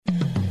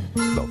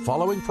The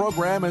following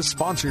program is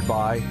sponsored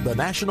by the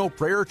National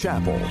Prayer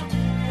Chapel.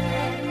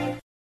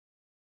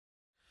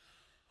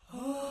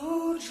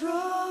 Oh,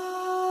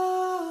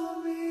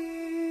 draw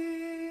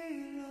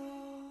me,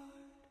 Lord.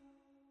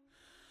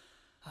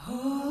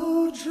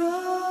 Oh,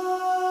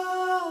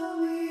 draw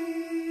me,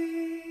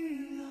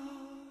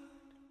 Lord.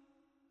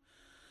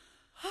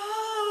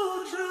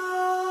 Oh,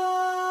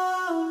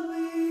 draw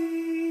me,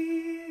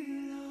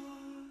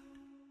 Lord.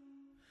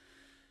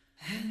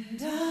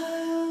 And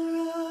I'll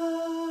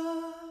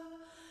run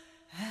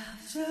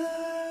after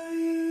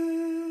you.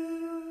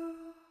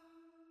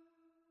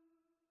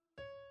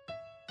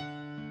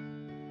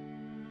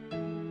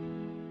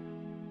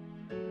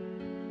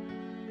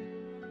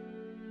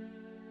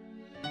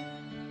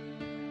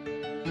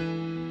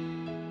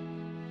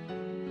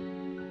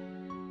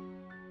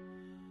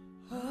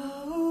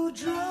 Oh,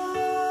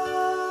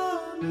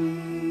 draw me,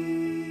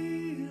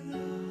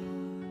 Lord.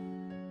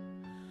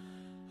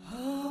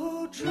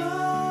 Oh,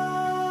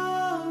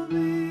 draw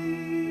me,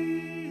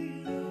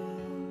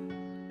 Lord.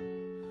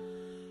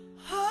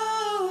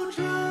 Oh,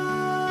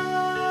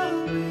 draw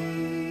me,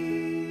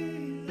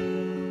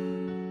 Lord.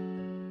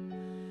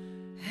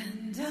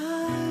 And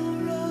I'll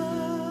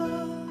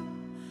run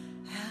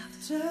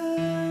after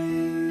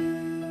you.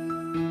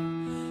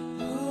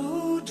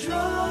 Oh,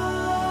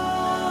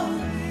 draw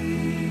me,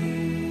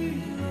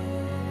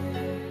 Lord.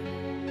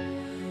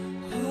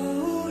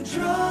 Oh,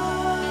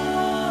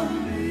 draw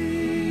me,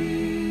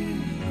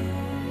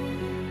 Lord.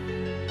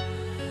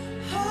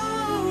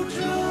 Oh,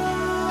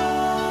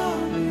 draw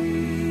me,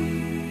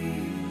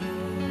 Lord.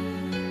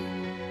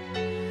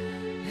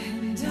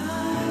 And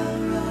I'll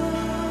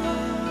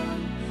run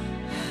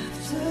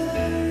after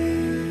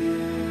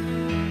you.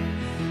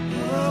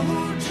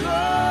 Oh,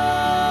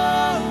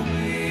 draw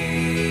me,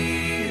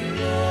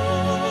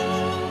 Lord.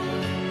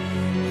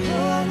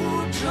 Oh,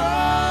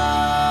 draw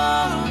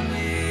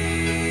me,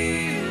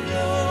 Lord.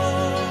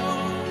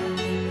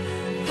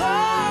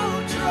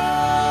 Oh, draw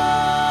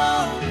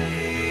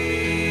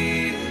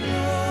me,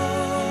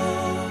 Lord.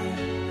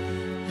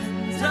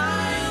 And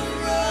I'll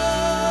run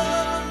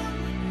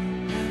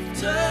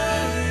after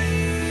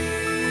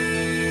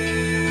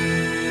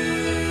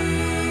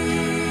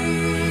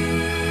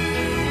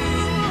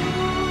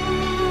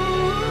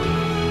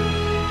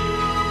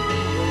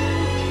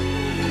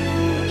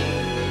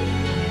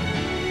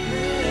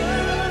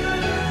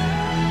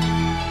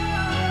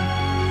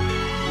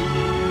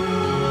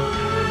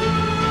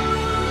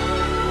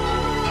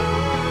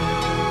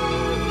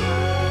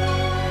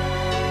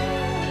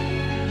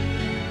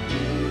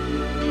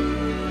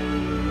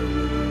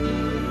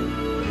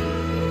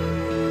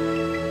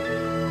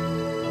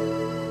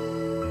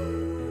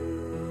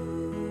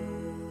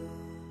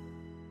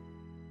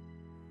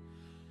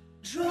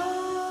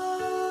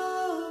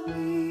Draw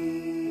me,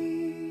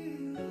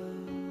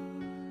 Lord.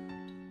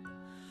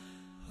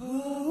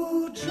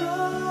 Oh,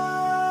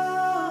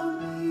 draw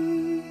me,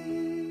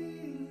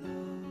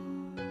 Lord.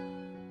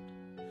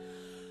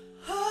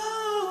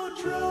 Oh,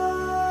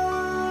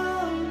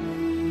 draw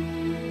me,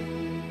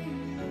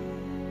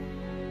 Lord.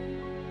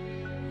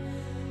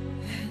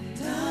 And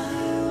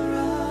I'll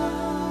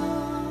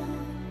run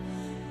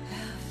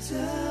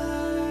after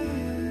you.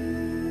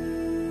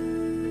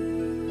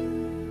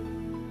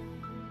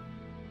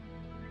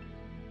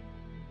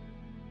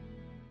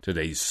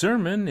 Today's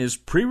sermon is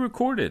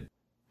pre-recorded.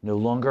 No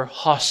longer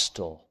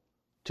hostile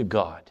to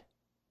God.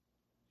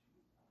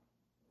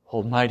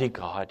 Almighty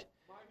God,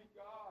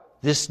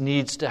 this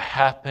needs to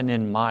happen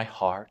in my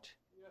heart.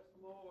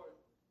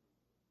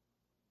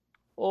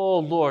 Oh,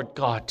 Lord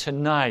God,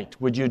 tonight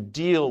would you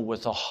deal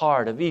with the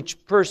heart of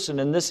each person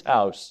in this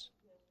house?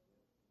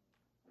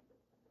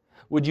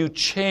 Would you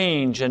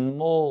change and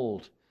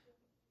mold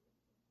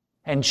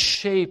and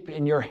shape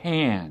in your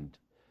hand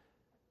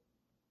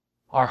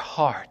our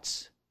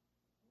hearts?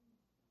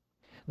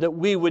 That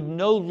we would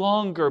no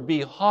longer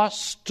be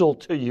hostile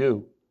to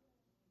you.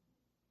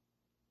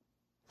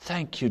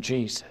 Thank you,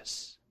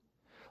 Jesus.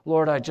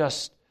 Lord, I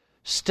just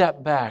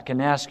step back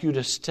and ask you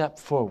to step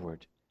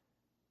forward.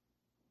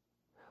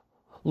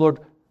 Lord,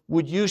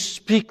 would you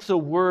speak the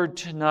word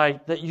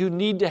tonight that you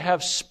need to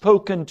have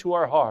spoken to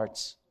our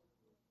hearts?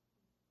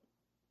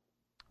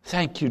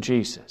 Thank you,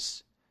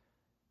 Jesus.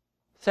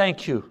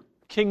 Thank you,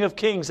 King of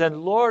Kings and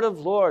Lord of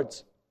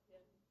Lords.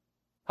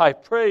 I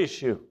praise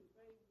you.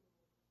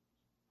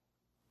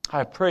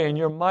 I pray in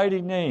your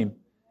mighty name.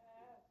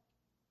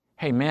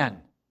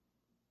 Amen.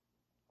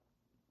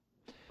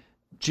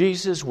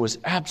 Jesus was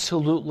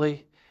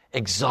absolutely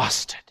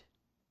exhausted.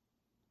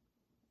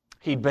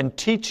 He'd been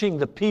teaching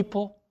the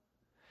people.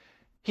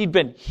 He'd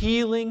been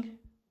healing.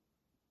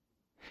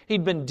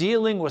 He'd been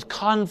dealing with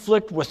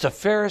conflict with the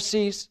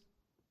Pharisees.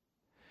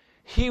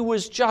 He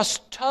was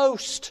just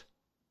toast.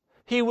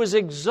 He was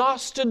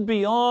exhausted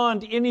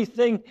beyond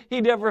anything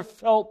he'd ever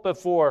felt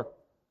before.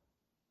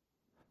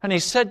 And he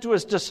said to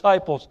his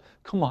disciples,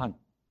 come on,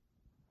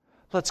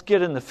 let's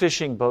get in the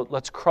fishing boat.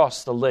 Let's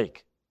cross the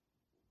lake.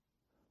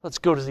 Let's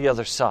go to the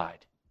other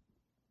side.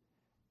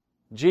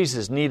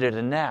 Jesus needed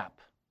a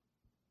nap.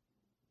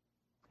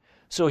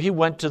 So he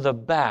went to the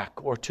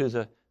back or to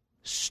the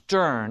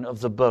stern of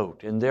the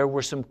boat, and there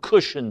were some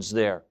cushions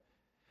there.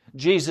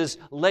 Jesus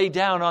lay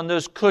down on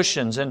those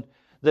cushions, and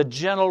the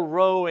gentle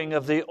rowing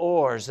of the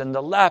oars and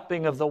the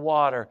lapping of the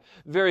water,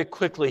 very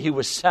quickly he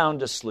was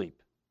sound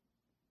asleep.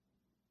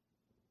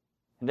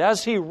 And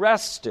as he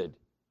rested,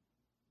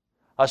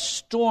 a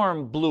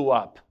storm blew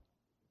up,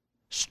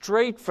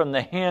 straight from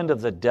the hand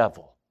of the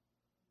devil.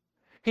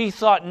 He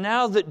thought,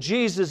 now that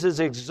Jesus is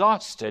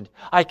exhausted,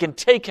 I can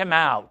take him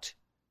out.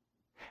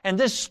 And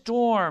this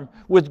storm,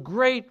 with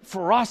great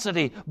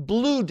ferocity,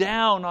 blew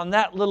down on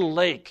that little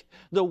lake.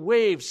 The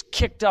waves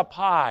kicked up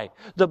high.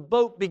 The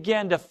boat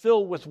began to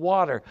fill with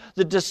water.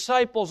 The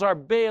disciples are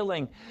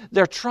bailing.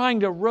 They're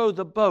trying to row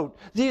the boat.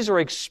 These are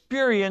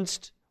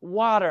experienced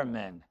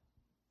watermen.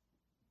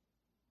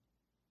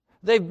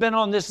 They've been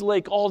on this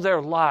lake all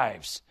their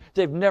lives.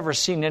 They've never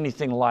seen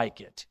anything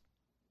like it.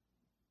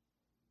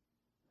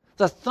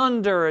 The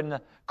thunder and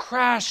the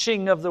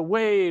crashing of the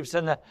waves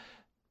and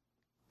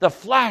the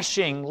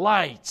flashing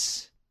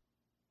lights.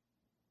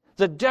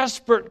 The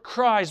desperate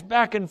cries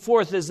back and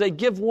forth as they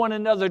give one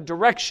another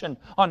direction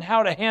on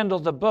how to handle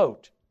the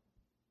boat.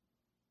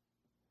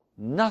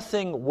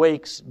 Nothing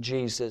wakes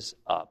Jesus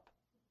up.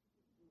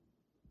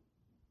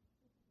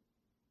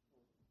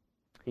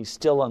 He's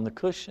still on the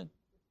cushion.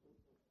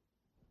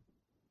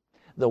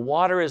 The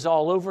water is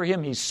all over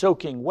him. He's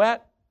soaking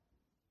wet.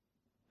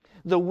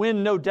 The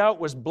wind, no doubt,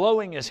 was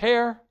blowing his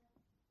hair.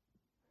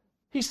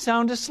 He's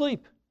sound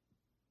asleep.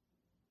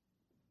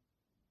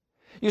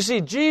 You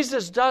see,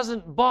 Jesus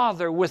doesn't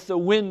bother with the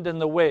wind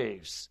and the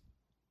waves.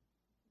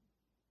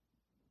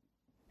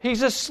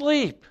 He's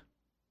asleep.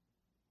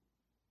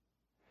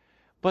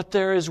 But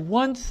there is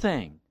one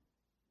thing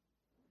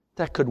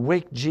that could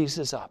wake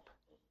Jesus up.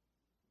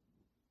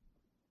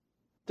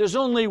 There's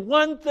only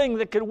one thing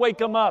that could wake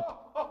him up.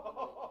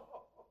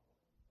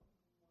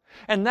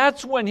 And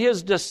that's when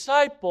his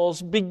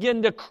disciples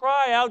begin to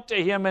cry out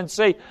to him and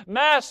say,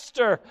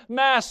 Master,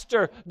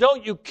 Master,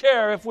 don't you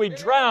care if we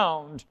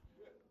drowned?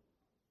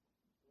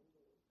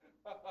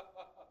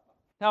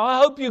 Now, I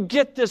hope you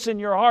get this in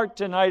your heart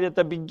tonight at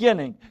the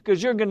beginning,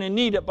 because you're going to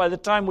need it by the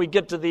time we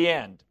get to the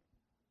end.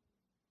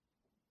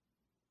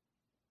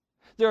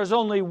 There's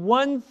only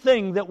one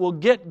thing that will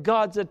get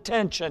God's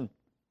attention,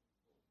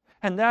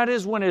 and that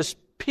is when His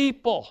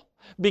people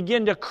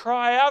begin to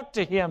cry out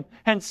to Him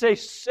and say,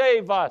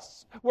 save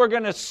us. We're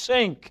going to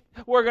sink.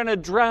 We're going to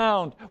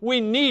drown. We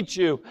need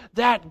you.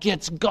 That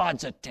gets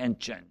God's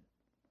attention.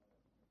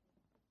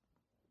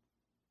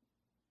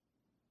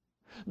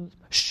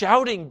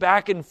 Shouting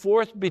back and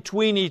forth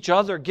between each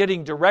other,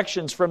 getting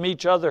directions from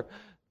each other,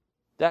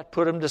 that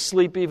put Him to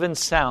sleep even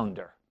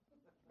sounder.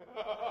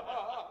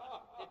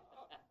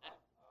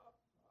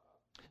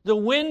 The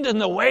wind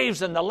and the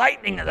waves and the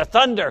lightning and the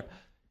thunder,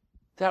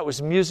 that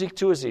was music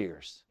to His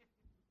ears.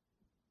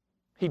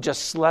 He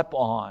just slept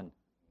on.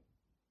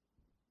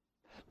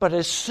 But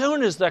as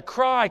soon as the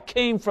cry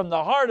came from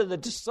the heart of the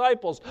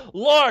disciples,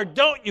 Lord,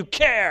 don't you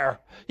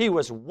care? He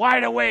was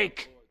wide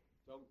awake.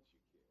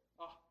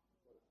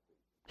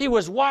 He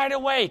was wide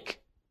awake.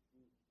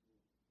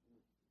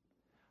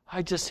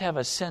 I just have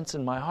a sense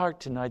in my heart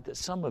tonight that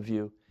some of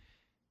you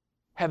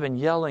have been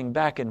yelling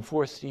back and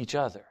forth to each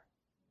other,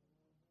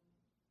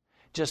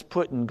 just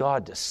putting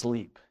God to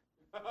sleep,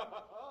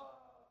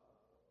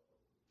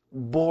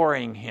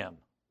 boring Him.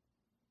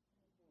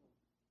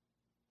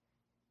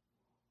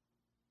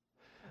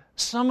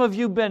 Some of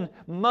you have been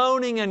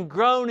moaning and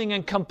groaning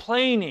and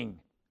complaining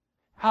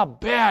how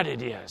bad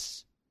it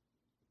is.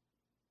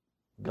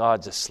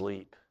 God's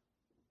asleep.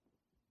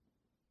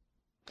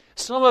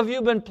 Some of you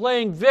have been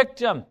playing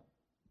victim.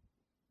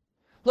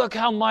 Look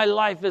how my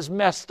life is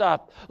messed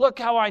up. Look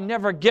how I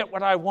never get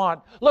what I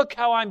want. Look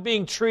how I'm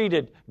being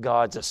treated.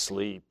 God's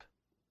asleep.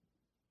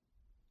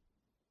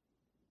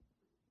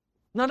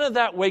 None of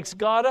that wakes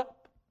God up.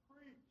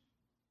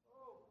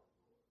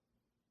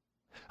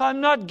 I'm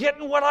not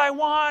getting what I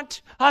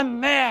want. I'm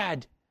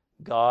mad.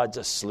 God's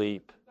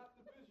asleep.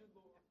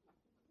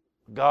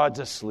 God's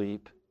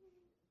asleep.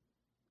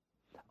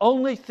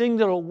 Only thing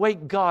that will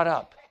wake God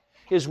up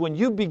is when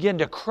you begin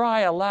to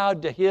cry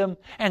aloud to Him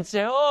and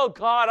say, oh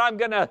God, I'm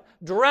going to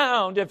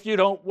drown if you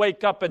don't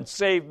wake up and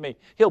save me.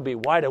 He'll be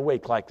wide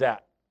awake like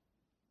that.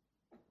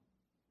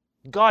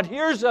 God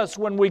hears us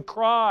when we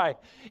cry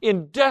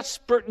in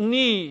desperate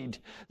need.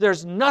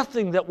 There's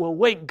nothing that will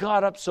wake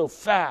God up so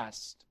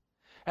fast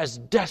as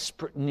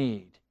desperate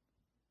need.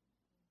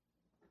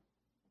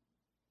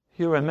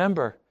 You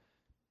remember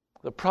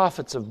the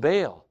prophets of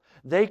Baal.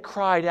 They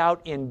cried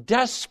out in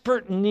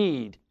desperate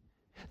need.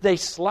 They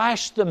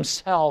slashed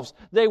themselves.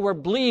 They were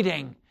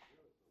bleeding.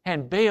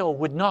 And Baal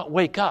would not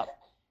wake up.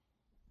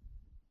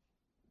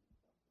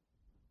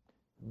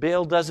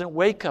 Baal doesn't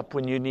wake up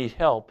when you need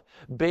help.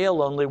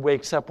 Baal only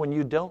wakes up when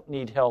you don't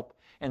need help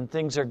and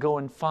things are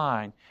going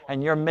fine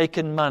and you're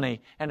making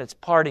money and it's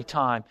party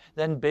time.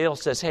 Then Baal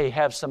says, hey,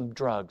 have some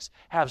drugs,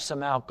 have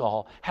some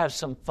alcohol, have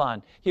some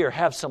fun. Here,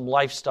 have some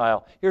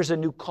lifestyle. Here's a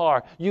new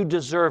car. You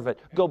deserve it.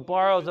 Go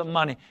borrow the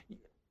money.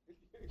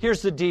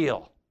 Here's the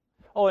deal.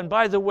 Oh, and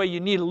by the way, you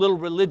need a little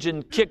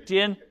religion kicked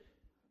in.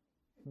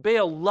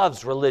 Baal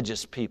loves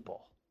religious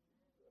people.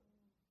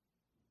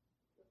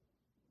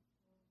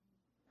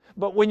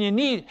 But when you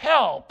need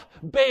help,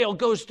 Baal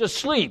goes to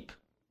sleep.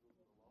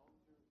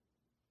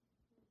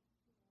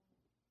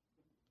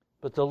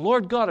 But the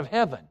Lord God of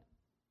heaven,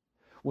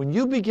 when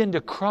you begin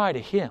to cry to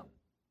Him,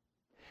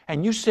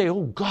 and you say,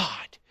 oh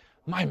God,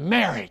 my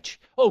marriage,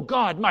 oh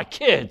God, my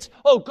kids,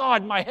 oh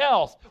God, my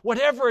health,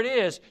 whatever it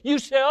is, you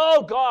say,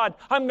 oh God,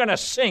 I'm going to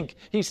sink.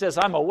 He says,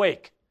 I'm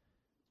awake.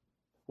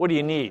 What do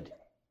you need?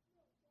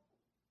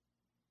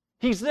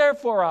 He's there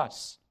for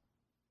us.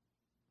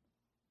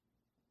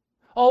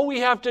 All we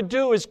have to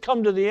do is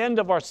come to the end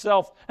of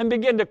ourselves and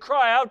begin to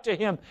cry out to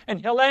Him,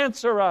 and He'll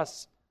answer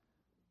us.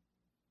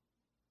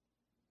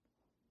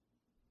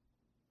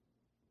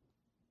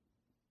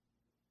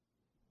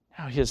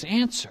 Now, His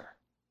answer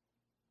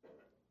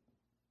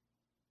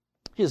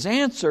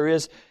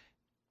is,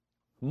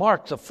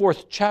 Mark, the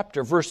 4th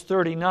chapter, verse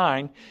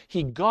 39,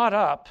 He got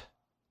up.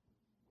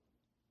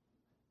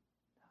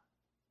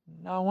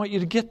 Now, I want you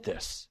to get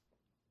this.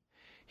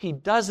 He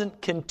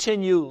doesn't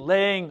continue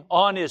laying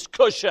on His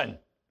cushion.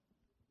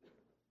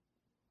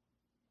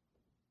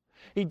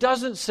 He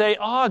doesn't say,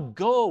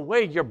 go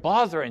away, you're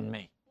bothering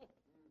me.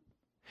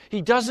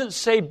 He doesn't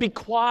say, be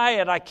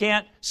quiet, I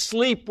can't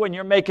sleep when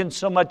you're making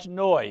so much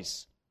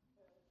noise.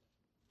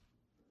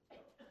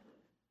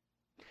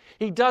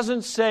 He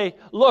doesn't say,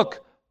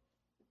 look,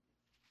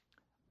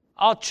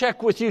 I'll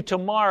check with you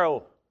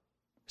tomorrow,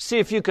 see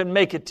if you can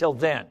make it till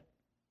then.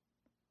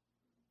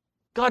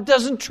 God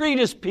doesn't treat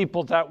His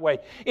people that way.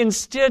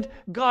 Instead,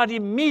 God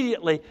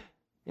immediately,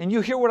 and you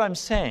hear what I'm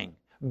saying,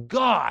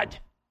 God,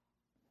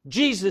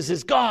 Jesus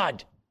is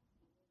God.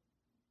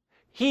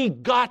 He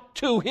got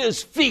to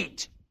His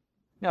feet.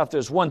 Now, if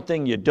there's one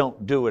thing you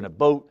don't do in a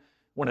boat,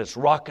 when it's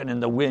rocking in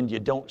the wind, you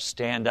don't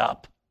stand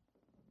up.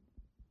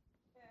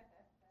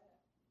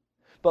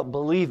 But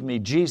believe me,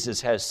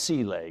 Jesus has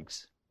sea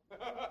legs.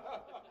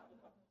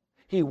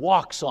 He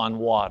walks on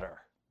water.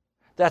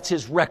 That's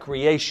His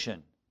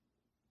recreation.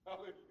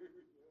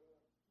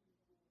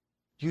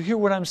 You hear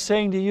what I'm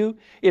saying to you?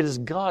 It is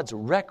God's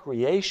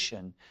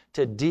recreation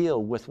to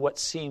deal with what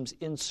seems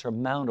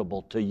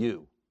insurmountable to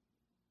you.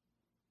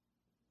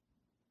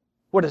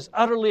 What is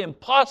utterly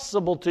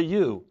impossible to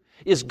you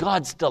is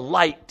God's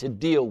delight to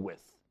deal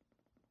with.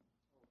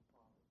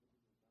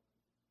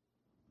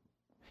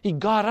 He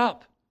got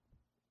up,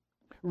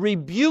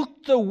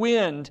 rebuked the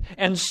wind,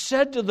 and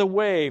said to the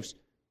waves,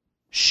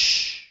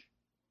 shh,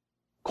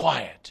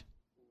 quiet,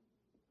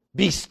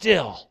 be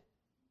still.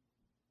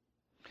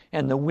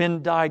 And the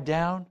wind died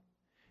down,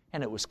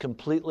 and it was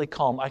completely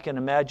calm. I can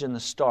imagine the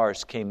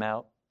stars came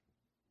out.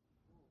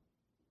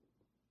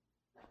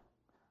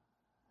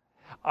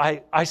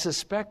 I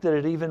suspect that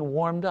it even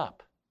warmed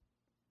up.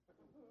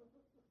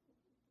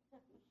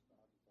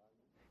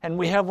 And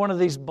we have one of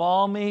these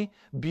balmy,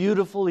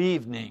 beautiful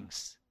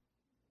evenings.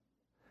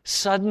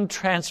 Sudden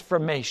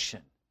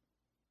transformation.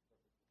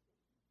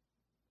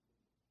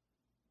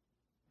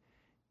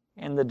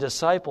 And the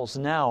disciples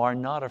now are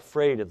not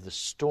afraid of the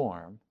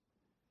storm.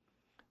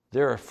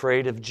 They're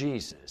afraid of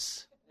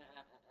Jesus.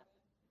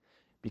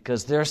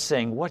 Because they're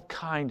saying, what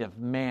kind of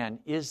man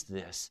is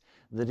this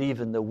that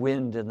even the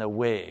wind and the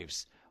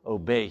waves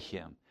obey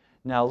Him?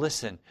 Now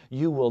listen,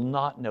 you will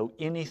not know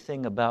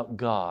anything about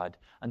God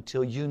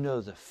until you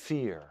know the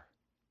fear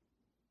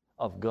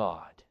of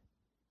God.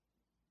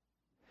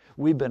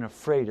 We've been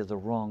afraid of the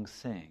wrong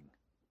thing.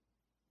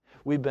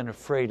 We've been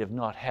afraid of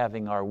not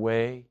having our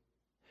way.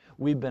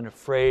 We've been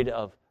afraid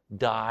of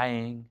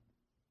dying.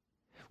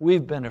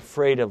 We've been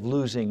afraid of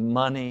losing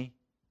money.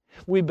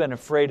 We've been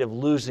afraid of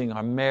losing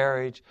our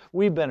marriage.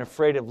 We've been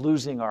afraid of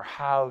losing our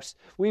house.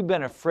 We've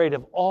been afraid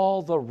of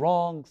all the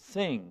wrong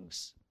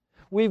things.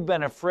 We've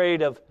been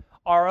afraid of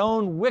our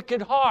own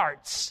wicked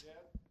hearts.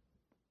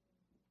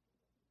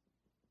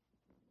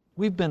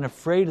 We've been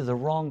afraid of the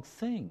wrong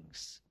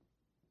things.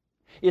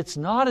 It's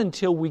not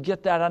until we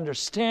get that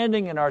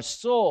understanding in our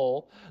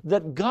soul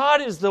that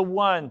God is the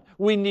one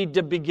we need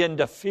to begin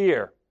to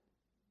fear.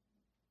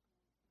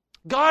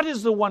 God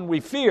is the one we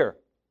fear,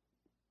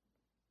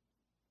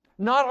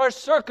 not our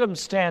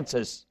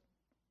circumstances.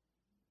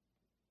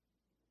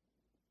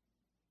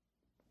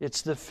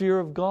 It's the fear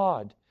of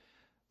God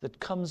that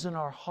comes in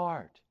our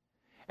heart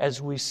as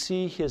we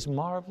see His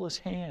marvelous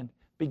hand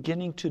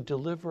beginning to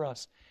deliver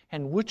us.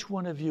 And which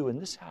one of you in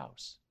this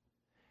house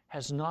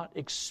has not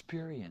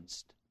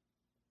experienced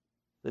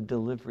the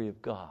delivery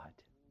of God?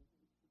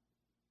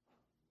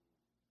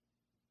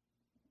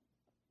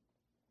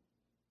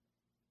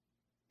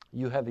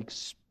 You have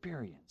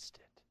experienced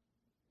it.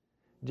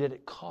 Did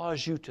it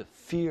cause you to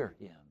fear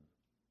Him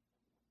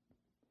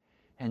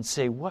and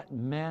say, what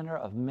manner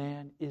of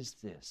man is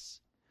this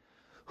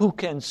who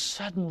can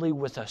suddenly,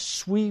 with a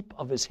sweep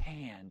of His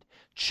hand,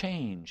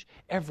 change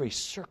every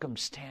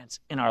circumstance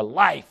in our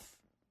life?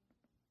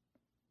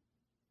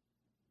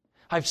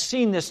 I've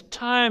seen this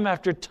time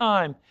after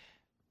time.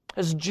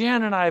 As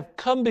Jan and I have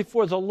come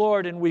before the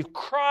Lord and we've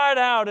cried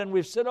out and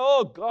we've said,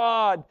 "Oh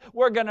God,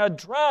 we're going to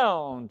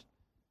drown."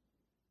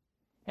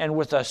 And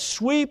with a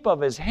sweep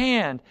of His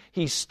hand,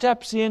 He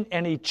steps in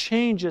and He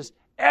changes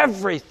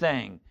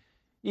everything,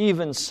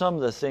 even some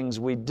of the things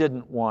we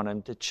didn't want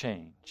Him to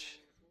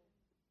change.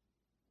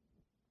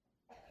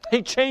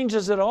 He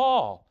changes it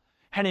all,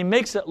 and He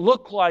makes it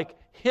look like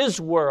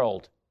His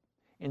world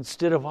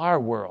instead of our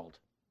world.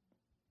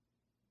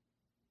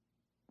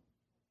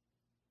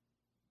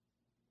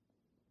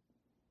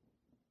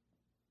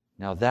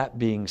 Now, that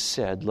being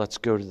said, let's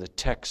go to the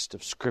text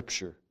of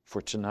Scripture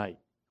for tonight.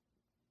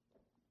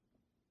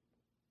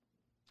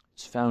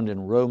 It's found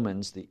in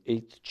Romans, the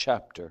 8th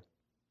chapter,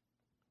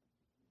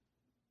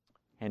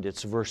 and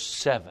it's verse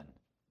 7.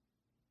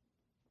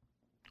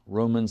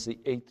 Romans, the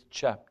 8th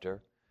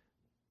chapter,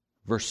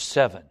 verse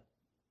 7.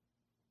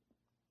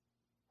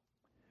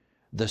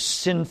 The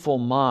sinful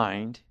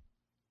mind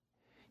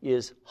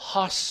is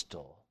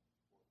hostile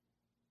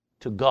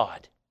to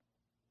God.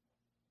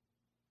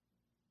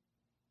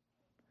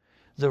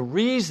 The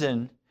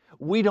reason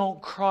we don't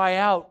cry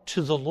out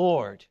to the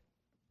Lord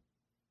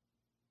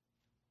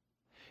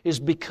is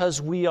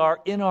because we are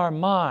in our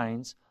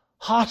minds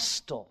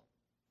hostile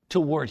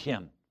toward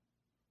Him.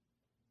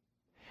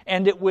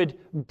 And it would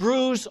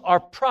bruise our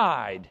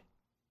pride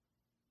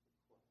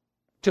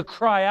to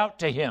cry out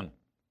to Him.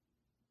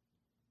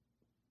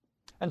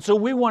 And so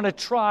we want to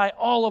try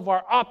all of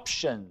our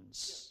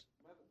options.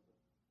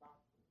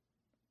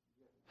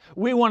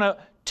 We want to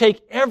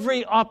take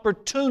every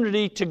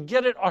opportunity to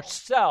get it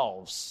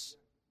ourselves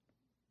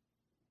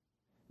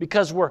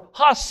because we're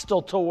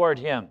hostile toward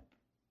Him.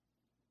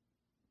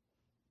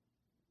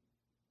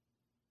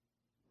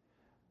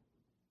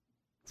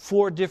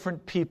 Four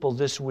different people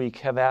this week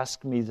have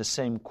asked me the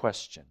same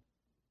question.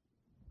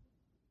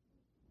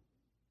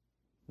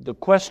 The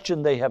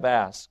question they have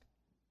asked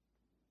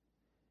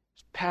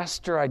is,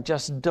 "Pastor, I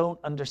just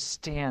don't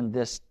understand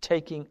this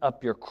taking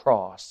up your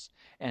cross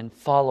and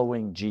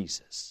following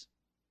Jesus.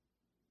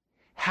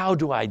 How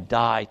do I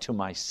die to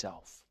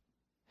myself?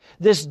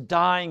 This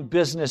dying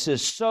business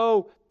is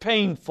so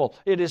painful.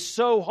 It is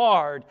so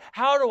hard.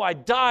 How do I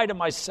die to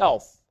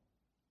myself?"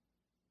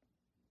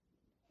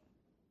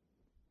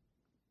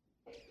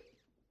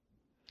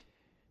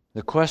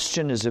 The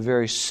question is a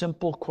very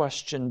simple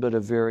question, but a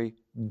very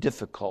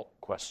difficult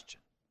question.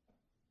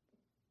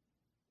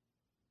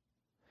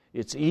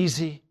 It's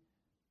easy,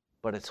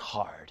 but it's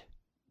hard.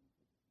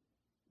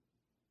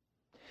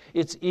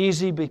 It's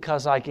easy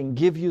because I can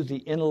give you the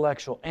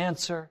intellectual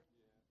answer,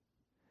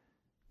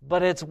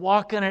 but it's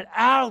walking it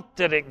out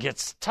that it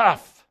gets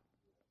tough.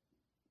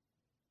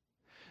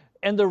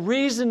 And the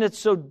reason it's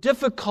so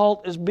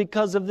difficult is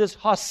because of this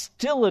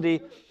hostility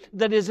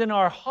that is in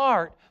our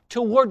heart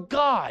toward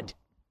God.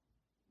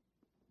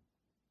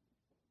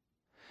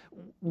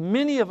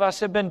 Many of us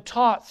have been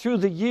taught through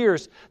the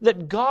years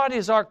that God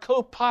is our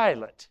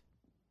co-pilot.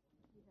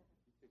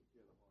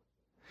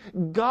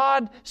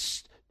 God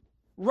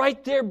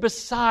right there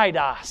beside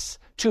us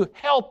to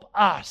help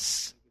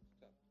us.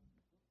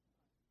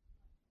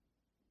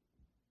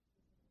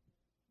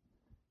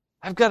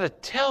 I've got to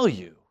tell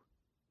you,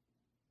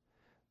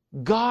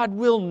 God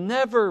will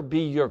never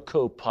be your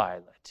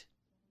co-pilot.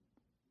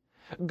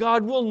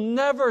 God will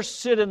never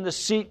sit in the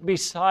seat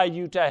beside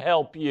you to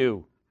help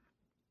you.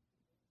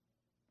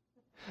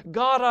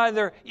 God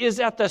either is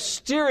at the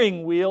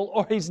steering wheel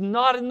or He's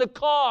not in the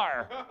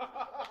car.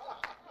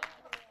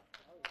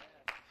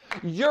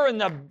 You're in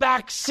the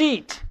back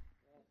seat.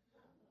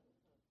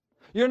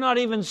 You're not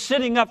even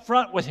sitting up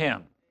front with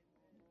Him.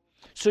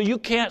 So you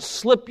can't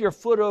slip your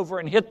foot over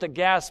and hit the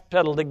gas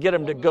pedal to get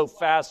Him to go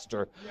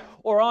faster.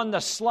 Or on the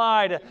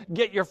slide,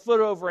 get your foot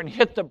over and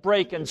hit the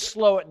brake and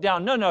slow it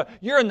down. No,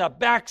 you're in the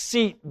back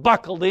seat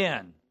buckled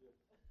in.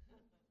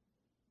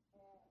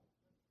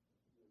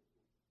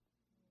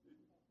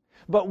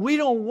 But we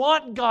don't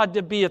want God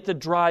to be at the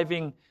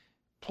driving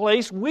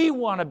place. We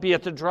want to be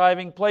at the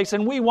driving place,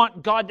 and we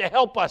want God to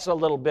help us a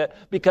little bit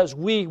because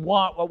we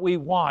want what we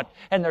want.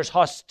 And there's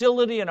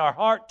hostility in our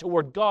heart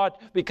toward God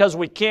because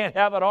we can't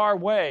have it our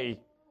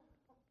way.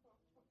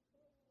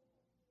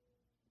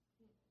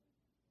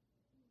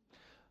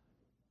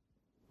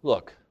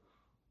 Look,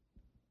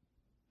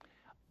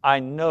 I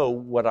know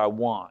what I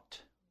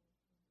want.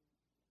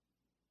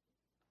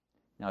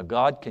 Now,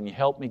 God, can you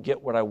help me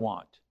get what I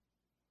want?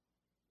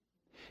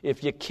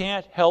 If you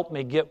can't help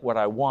me get what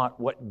I want,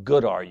 what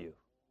good are you?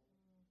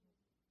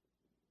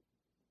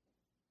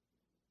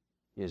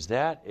 Is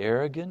that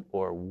arrogant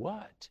or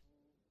what?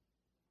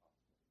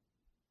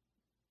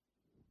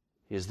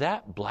 Is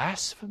that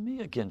blasphemy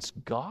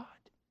against God?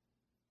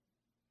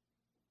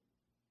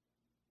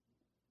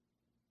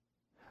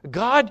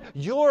 God,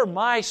 you're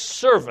my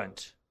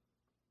servant.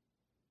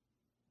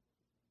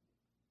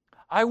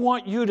 I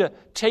want you to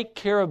take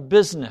care of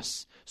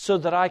business so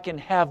that I can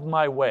have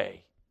my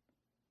way.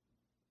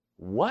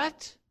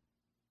 What?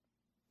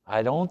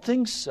 I don't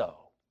think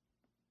so.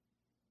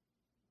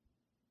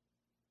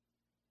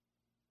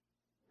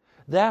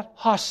 that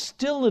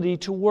hostility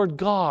toward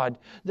God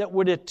that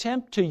would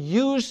attempt to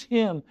use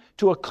Him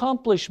to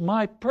accomplish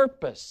my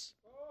purpose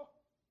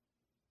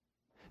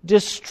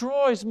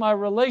destroys my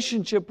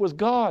relationship with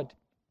God.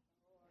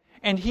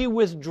 And He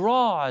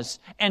withdraws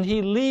and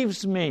He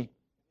leaves me.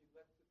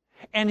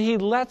 And He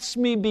lets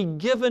me be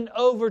given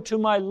over to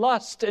my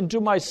lust and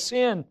to my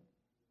sin.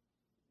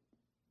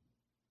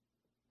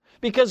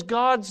 Because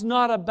God's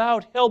not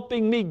about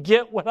helping me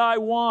get what I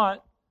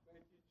want.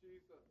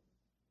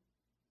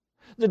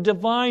 The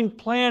divine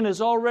plan has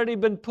already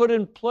been put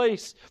in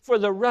place for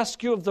the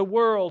rescue of the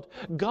world.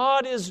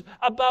 God is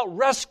about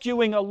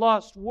rescuing a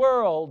lost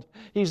world.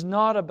 He's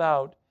not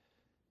about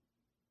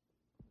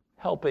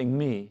helping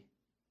me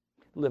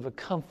live a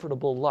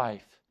comfortable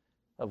life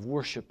of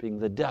worshiping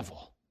the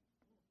devil.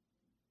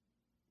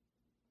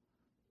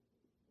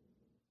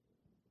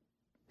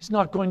 He's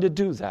not going to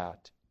do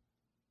that.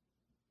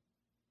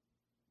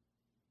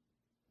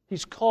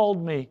 He's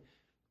called me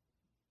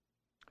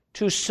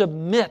to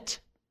submit,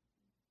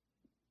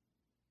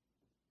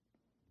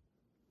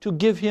 to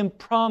give Him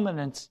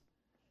prominence,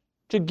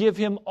 to give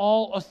Him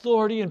all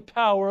authority and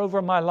power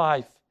over my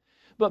life.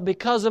 But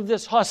because of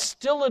this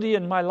hostility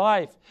in my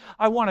life,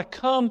 I want to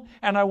come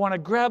and I want to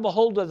grab a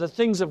hold of the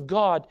things of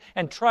God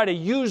and try to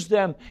use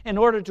them in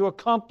order to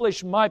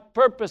accomplish my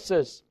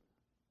purposes.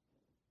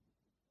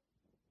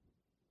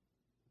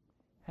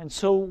 And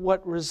so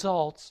what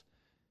results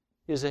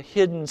is a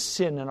hidden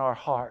sin in our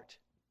heart.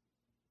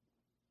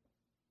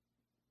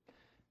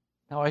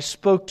 Now, I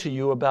spoke to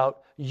you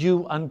about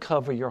you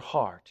uncover your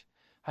heart.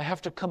 I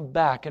have to come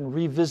back and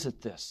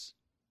revisit this.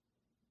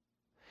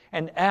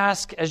 And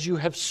ask, as you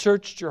have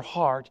searched your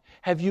heart,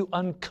 have you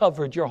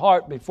uncovered your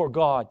heart before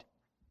God?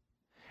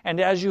 And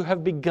as you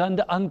have begun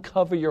to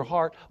uncover your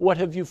heart, what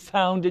have you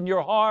found in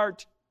your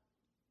heart?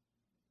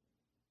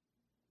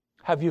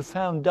 Have you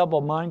found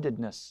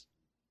double-mindedness?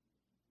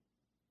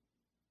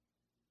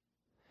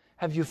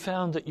 Have you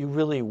found that you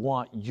really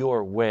want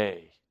your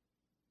way?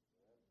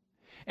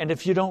 And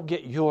if you don't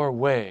get your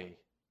way,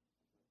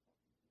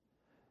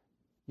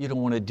 you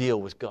don't want to deal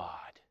with God.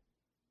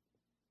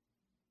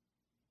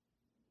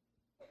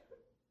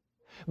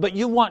 But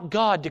you want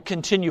God to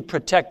continue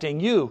protecting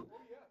you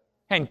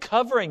and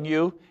covering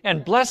you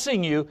and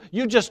blessing you.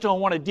 You just don't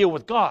want to deal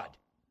with God.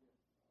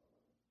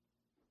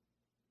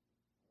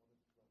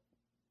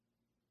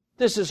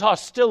 This is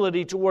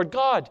hostility toward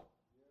God.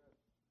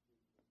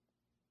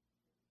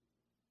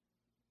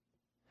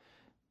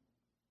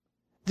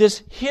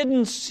 This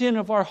hidden sin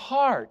of our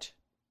heart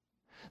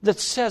that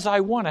says,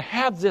 I want to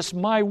have this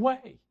my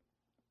way.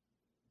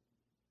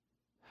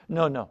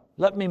 No.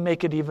 Let me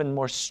make it even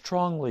more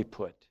strongly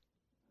put.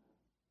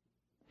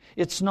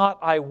 It's not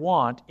I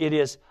want, it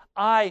is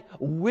I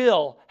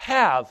will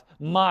have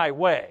my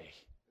way.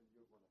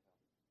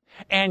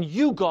 And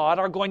you, God,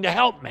 are going to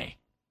help me.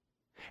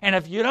 And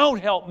if you don't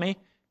help me,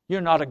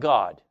 you're not a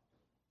God.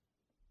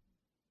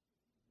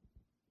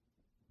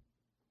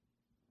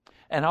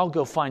 And I'll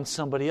go find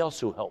somebody else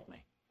who'll help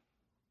me.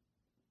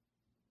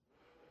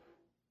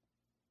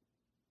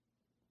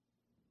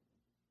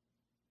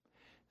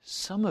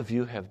 Some of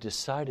you have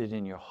decided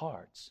in your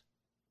hearts,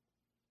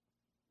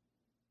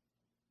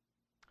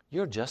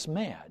 you're just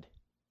mad.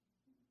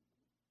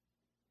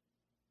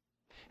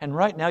 And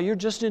right now you're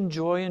just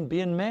enjoying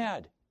being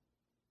mad.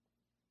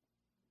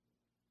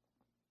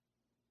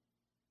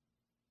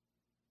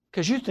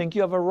 Because you think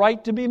you have a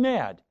right to be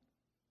mad.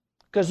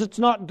 Because it's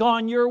not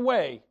gone your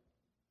way.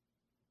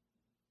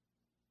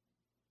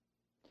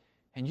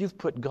 And you've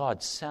put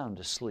God sound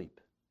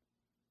asleep.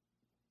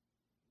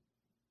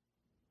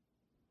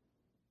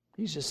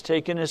 He's just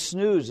taking a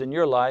snooze in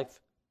your life.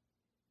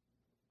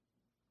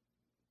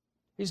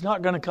 He's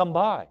not going to come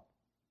by.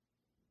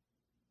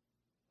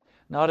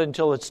 Not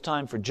until it's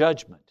time for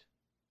judgment.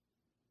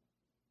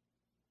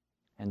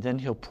 And then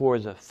He'll pour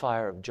the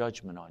fire of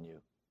judgment on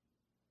you.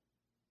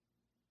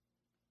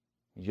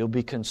 You'll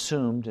be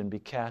consumed and be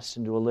cast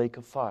into a lake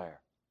of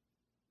fire.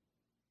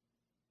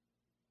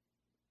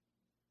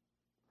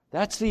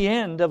 That's the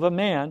end of a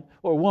man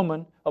or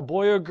woman, a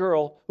boy or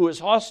girl who is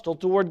hostile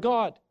toward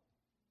God.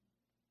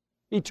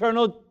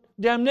 Eternal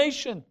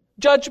damnation,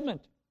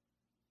 judgment.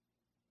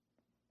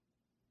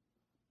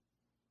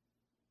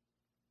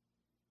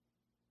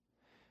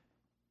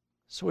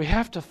 So we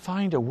have to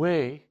find a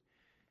way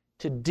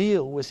to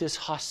deal with this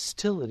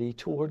hostility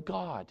toward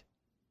God.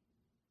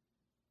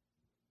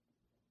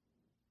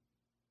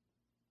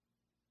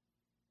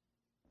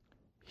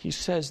 He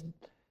says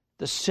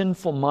the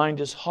sinful mind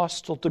is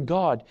hostile to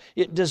God.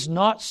 It does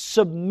not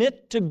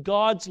submit to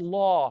God's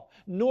law,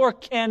 nor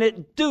can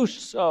it do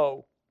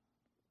so.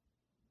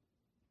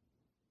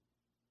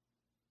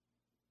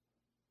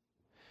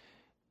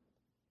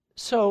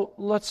 So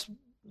let's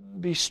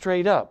be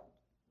straight up.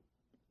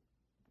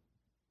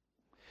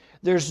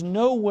 There's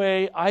no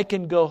way I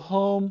can go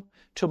home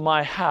to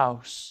my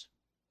house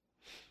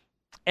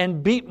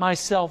and beat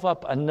myself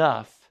up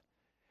enough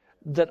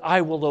that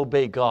I will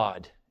obey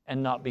God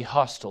and not be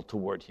hostile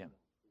toward Him.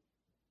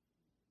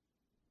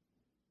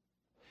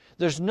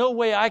 There's no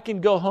way I can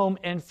go home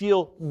and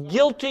feel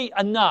guilty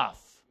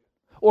enough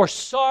or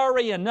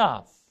sorry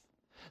enough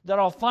that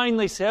I'll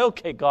finally say,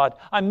 okay, God,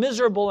 I'm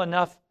miserable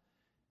enough,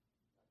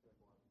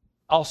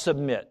 I'll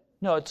submit.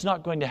 No, it's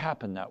not going to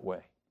happen that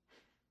way.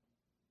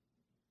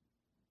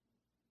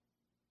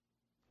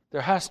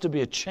 There has to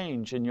be a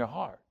change in your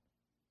heart.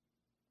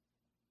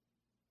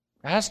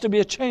 There has to be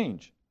a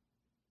change.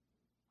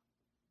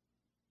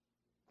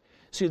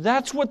 See,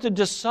 that's what the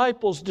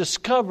disciples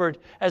discovered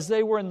as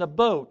they were in the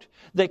boat.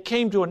 They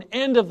came to an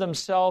end of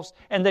themselves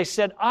and they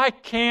said, I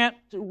can't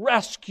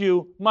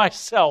rescue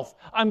myself.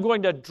 I'm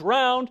going to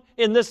drown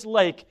in this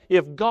lake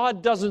if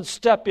God doesn't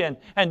step in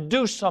and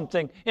do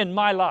something in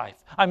my life.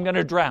 I'm going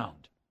to drown.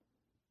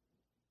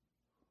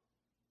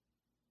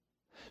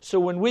 So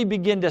when we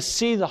begin to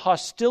see the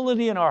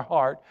hostility in our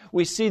heart,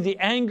 we see the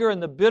anger and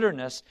the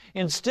bitterness,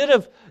 instead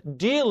of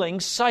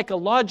dealing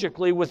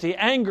psychologically with the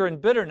anger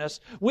and bitterness,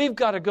 we've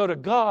got to go to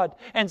God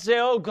and say,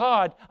 oh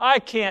God, I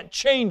can't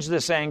change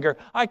this anger.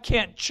 I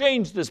can't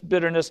change this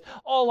bitterness.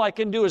 All I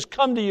can do is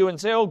come to you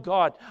and say, oh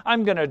God,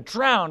 I'm going to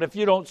drown if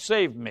you don't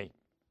save me.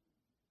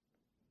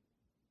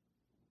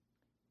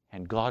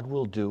 And God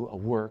will do a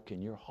work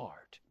in your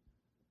heart,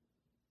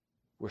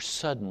 where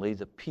suddenly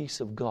the peace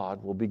of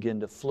God will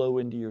begin to flow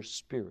into your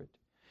spirit,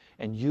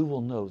 and you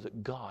will know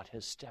that God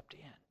has stepped in.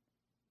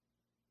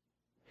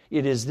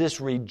 It is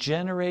this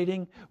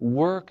regenerating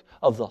work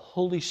of the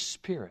Holy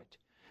Spirit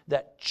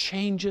that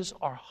changes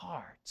our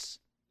hearts.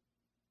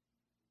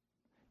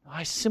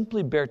 I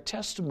simply bear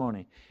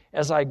testimony.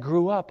 As I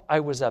grew up,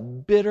 I was a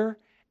bitter,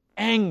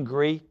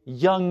 angry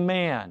young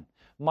man.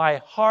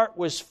 My heart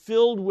was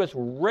filled with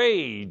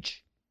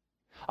rage.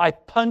 I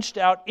punched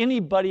out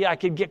anybody I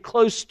could get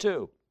close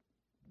to.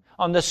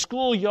 On the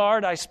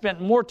schoolyard, I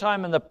spent more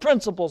time in the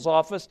principal's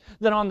office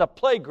than on the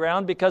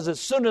playground because as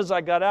soon as I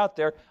got out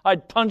there,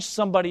 I'd punch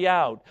somebody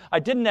out. I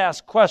didn't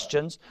ask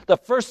questions. The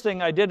first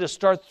thing I did is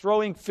start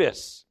throwing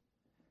fists.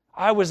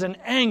 I was an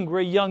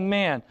angry young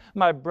man.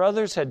 My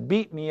brothers had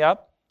beat me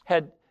up,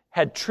 had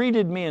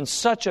treated me in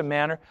such a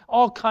manner.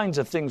 All kinds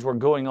of things were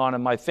going on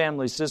in my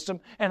family system,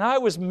 and I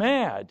was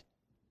mad.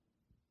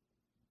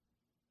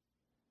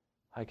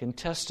 I can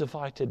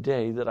testify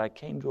today that I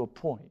came to a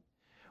point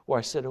where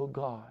I said, oh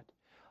God,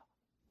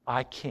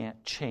 I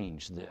can't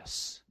change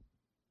this.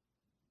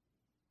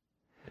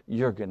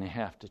 You're going to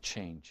have to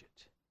change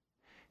it.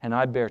 And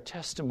I bear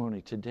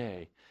testimony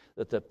today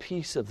that the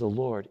peace of the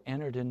Lord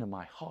entered into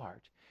my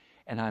heart,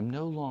 and I'm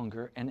no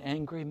longer an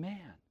angry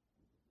man.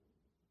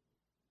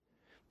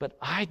 But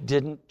I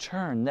didn't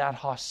turn that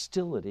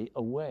hostility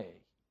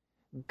away.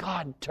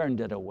 God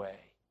turned it away.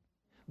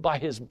 By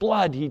His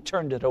blood, He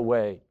turned it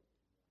away.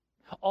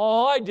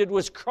 All I did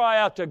was cry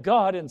out to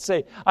God and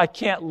say, I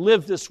can't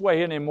live this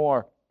way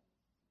anymore.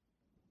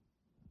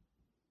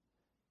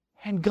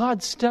 And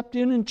God stepped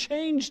in and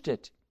changed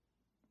it.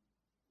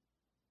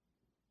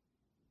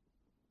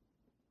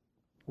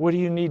 What do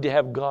you need to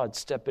have God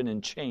step in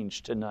and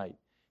change tonight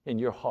in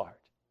your heart?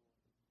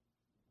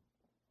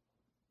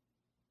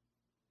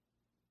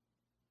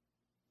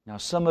 Now,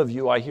 some of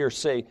you I hear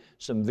say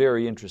some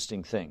very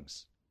interesting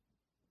things.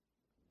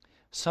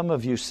 Some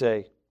of you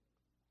say,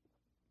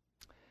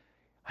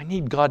 I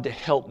need God to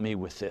help me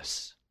with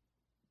this.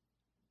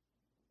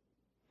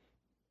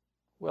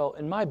 Well,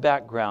 in my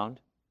background,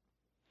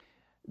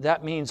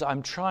 that means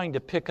I'm trying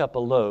to pick up a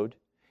load.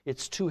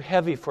 It's too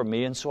heavy for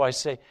me, and so I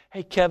say,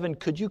 hey, Kevin,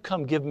 could you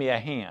come give me a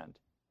hand?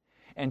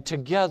 And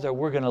together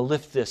we're going to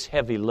lift this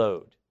heavy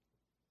load.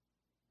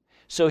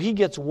 So he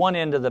gets one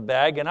end of the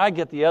bag, and I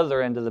get the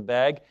other end of the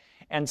bag,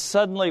 and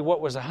suddenly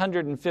what was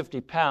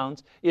 150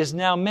 pounds is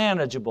now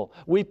manageable.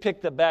 We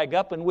pick the bag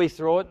up and we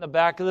throw it in the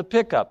back of the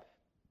pickup.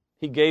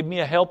 He gave me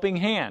a helping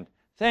hand.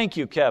 Thank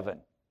you, Kevin.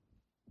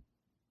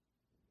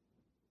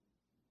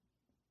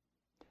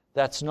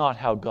 That's not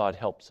how God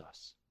helps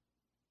us.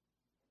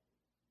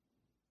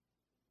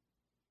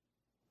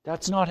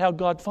 That's not how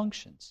God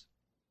functions.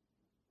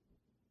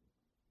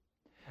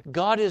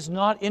 God is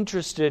not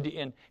interested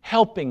in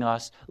helping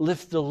us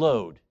lift the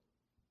load.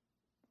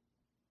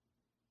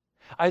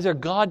 Either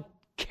God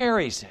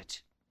carries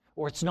it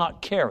or it's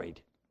not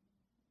carried.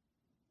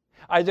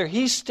 Either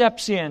He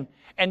steps in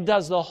and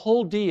does the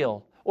whole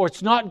deal, or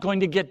it's not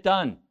going to get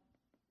done.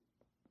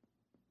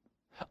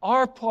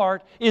 Our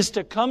part is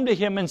to come to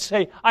Him and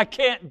say, I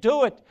can't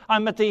do it.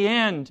 I'm at the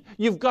end.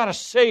 You've got to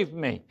save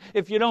me.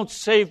 If you don't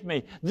save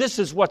me, this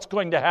is what's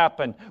going to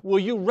happen. Will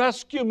you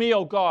rescue me,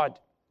 O God?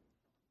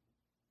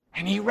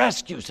 And He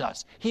rescues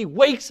us. He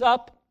wakes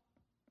up.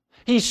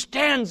 He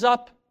stands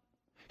up.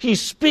 He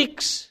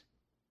speaks.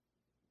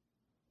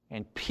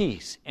 And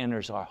peace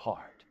enters our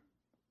heart.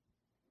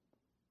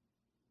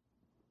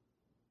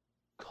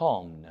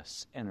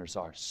 Calmness enters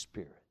our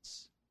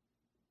spirits.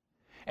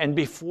 And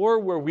before,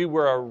 where we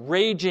were a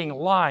raging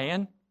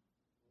lion,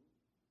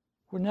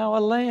 we're now a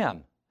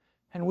lamb.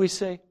 And we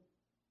say,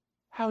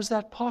 how is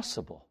that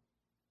possible?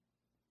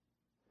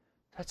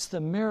 That's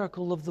the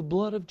miracle of the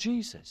blood of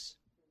Jesus.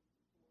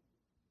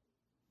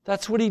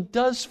 That's what He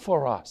does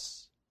for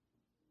us.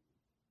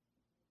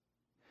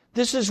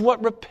 This is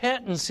what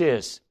repentance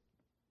is.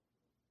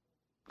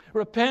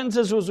 Repentance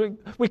is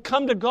we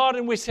come to God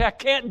and we say, I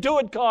can't do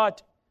it,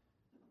 God.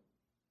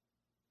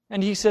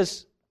 And He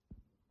says,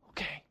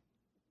 okay,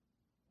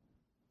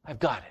 I've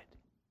got it.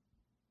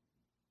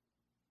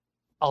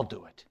 I'll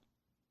do it.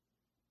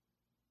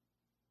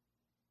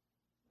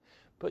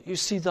 But you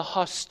see, the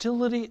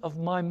hostility of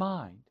my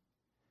mind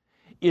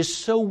is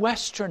so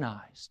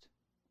westernized.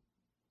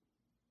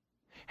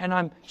 And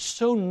I'm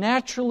so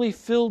naturally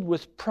filled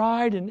with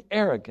pride and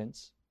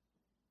arrogance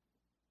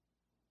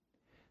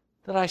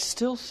that I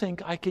still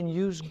think I can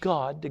use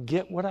God to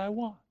get what I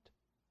want.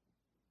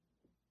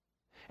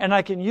 And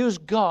I can use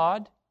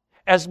God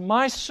as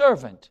my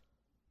servant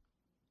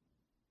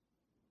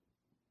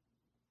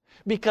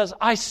because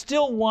I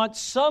still want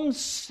some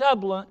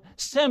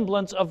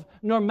semblance of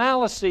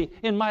normalcy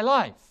in my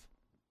life.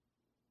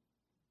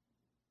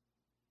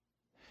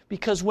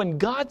 Because when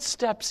God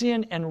steps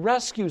in and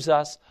rescues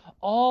us,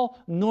 all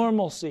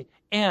normalcy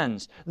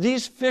ends.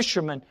 These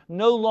fishermen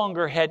no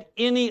longer had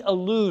any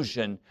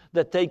illusion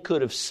that they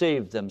could have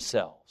saved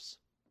themselves.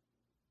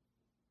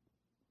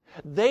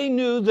 They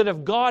knew that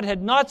if God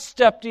had not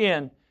stepped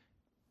in,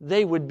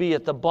 they would be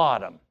at the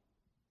bottom.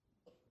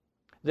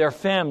 Their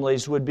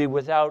families would be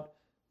without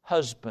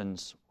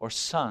husbands or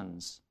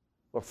sons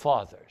or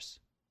fathers.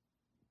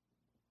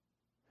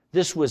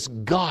 This was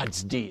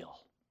God's deal.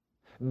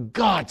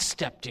 God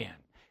stepped in.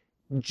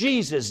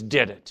 Jesus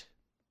did it.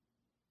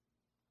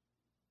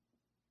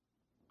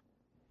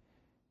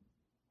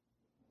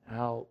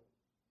 Now,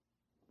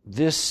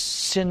 this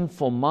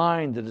sinful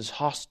mind that is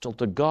hostile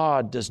to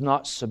God does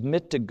not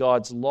submit to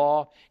God's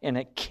law, and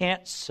it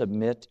can't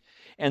submit.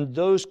 And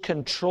those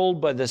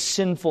controlled by the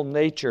sinful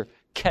nature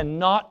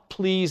cannot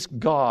please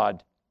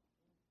God.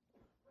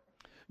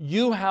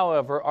 You,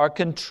 however, are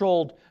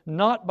controlled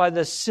not by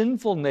the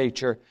sinful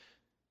nature,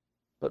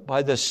 but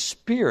by the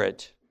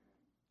Spirit.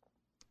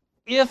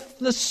 If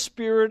the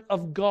Spirit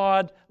of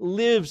God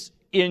lives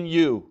in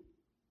you.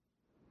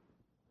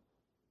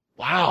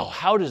 Wow,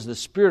 how does the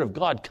Spirit of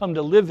God come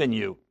to live in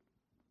you?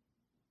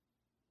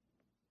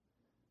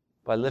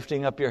 By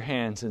lifting up your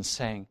hands and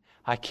saying,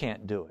 I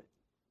can't do it.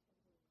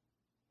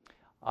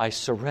 I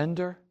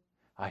surrender.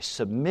 I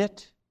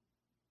submit.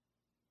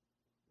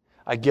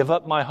 I give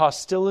up my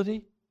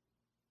hostility.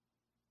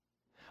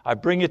 I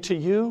bring it to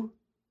you.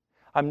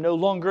 I'm no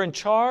longer in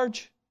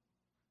charge.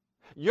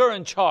 You're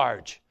in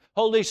charge.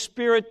 Holy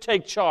Spirit,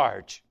 take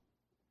charge.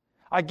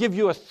 I give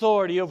you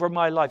authority over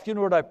my life. You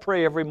know what I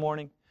pray every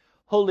morning?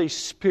 Holy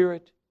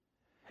Spirit,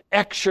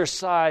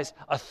 exercise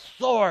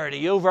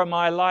authority over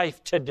my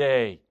life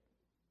today.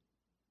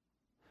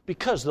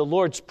 Because the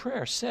Lord's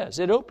Prayer says,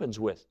 it opens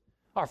with,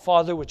 Our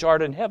Father which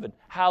art in heaven,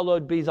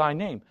 hallowed be thy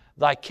name.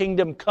 Thy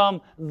kingdom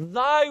come,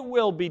 thy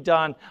will be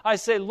done. I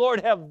say,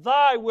 Lord, have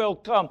thy will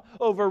come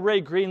over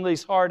Ray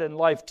Greenlee's heart and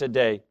life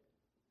today.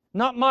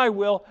 Not my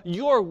will,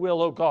 your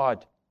will, O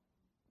God.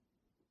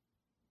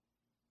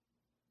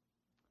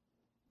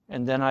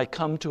 And then I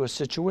come to a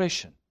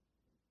situation.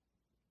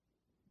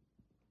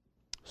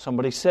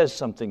 Somebody says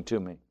something to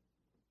me.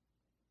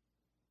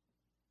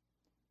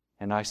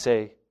 And I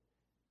say,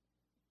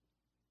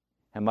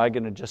 am I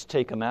going to just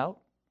take them out?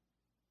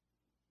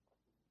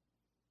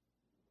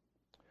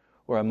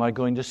 Or am I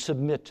going to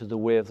submit to the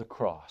way of the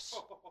cross?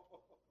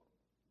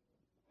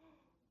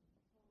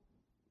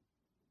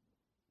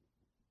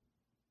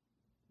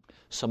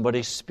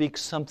 Somebody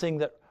speaks something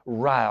that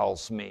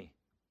riles me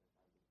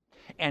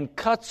and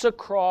cuts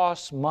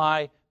across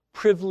my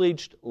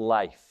privileged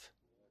life.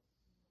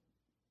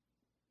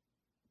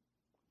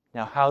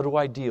 Now, how do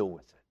I deal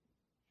with it?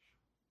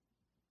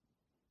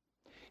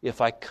 If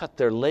I cut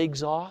their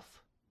legs off,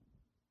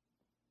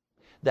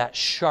 that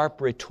sharp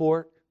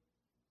retort,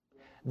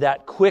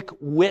 that quick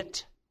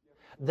wit,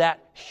 that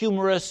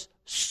humorous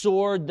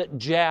sword that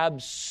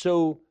jabs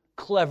so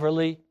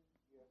cleverly,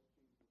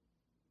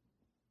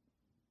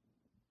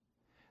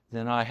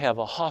 then I have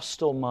a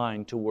hostile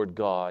mind toward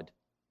God,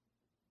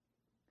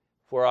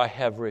 for I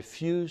have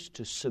refused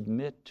to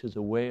submit to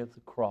the way of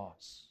the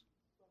cross.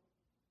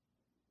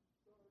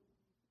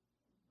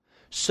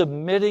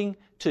 Submitting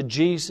to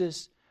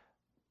Jesus,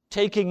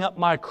 taking up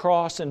my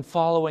cross and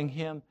following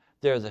Him,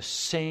 they're the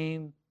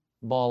same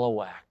ball of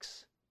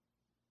wax.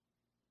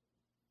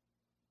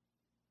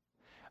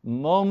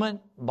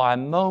 Moment by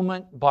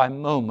moment by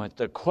moment,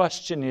 the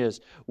question is,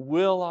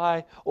 will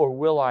I or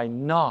will I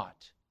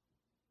not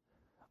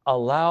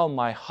allow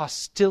my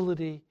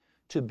hostility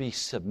to be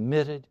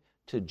submitted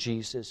to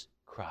Jesus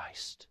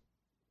Christ?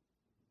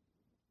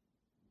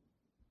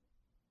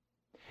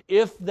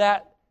 If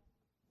that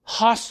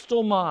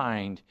hostile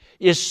mind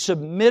is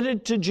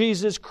submitted to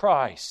Jesus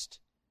Christ,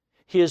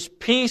 His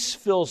peace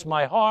fills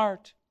my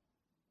heart,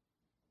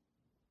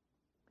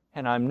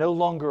 and I'm no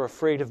longer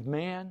afraid of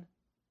man.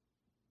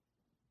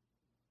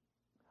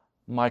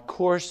 My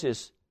course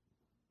is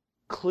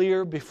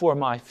clear before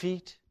my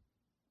feet.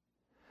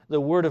 The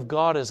Word of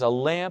God is a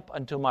lamp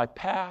unto my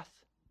path.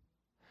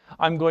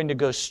 I'm going to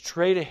go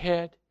straight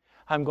ahead.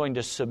 I'm going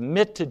to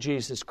submit to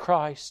Jesus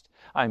Christ.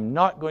 I'm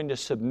not going to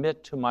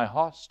submit to my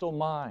hostile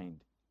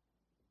mind.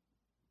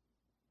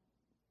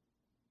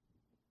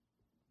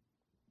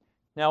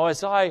 Now,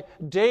 as I,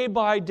 day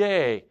by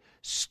day,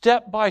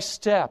 step by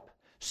step,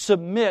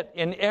 submit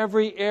in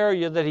every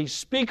area that He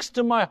speaks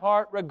to my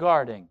heart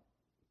regarding,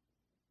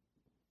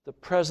 the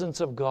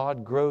presence of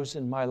God grows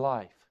in my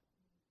life.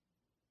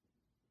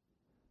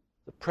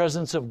 The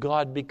presence of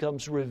God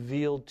becomes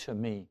revealed to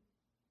me.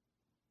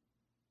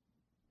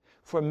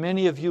 For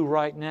many of you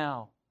right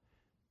now,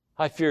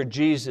 I fear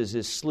Jesus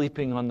is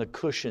sleeping on the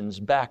cushions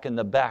back in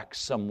the back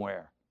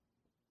somewhere,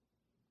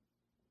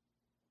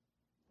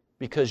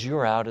 because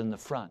you're out in the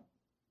front.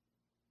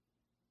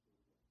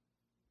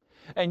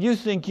 And you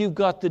think you've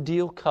got the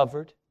deal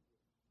covered.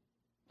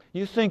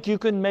 You think you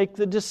can make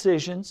the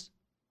decisions.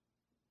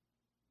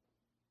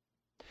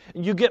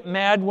 You get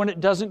mad when it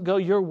doesn't go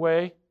your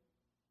way.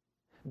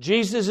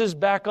 Jesus is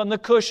back on the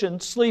cushion,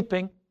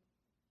 sleeping.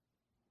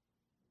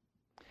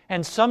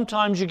 And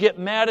sometimes you get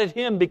mad at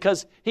Him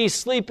because He's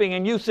sleeping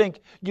and you think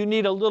you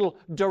need a little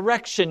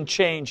direction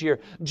change here.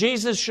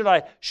 Jesus, should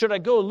I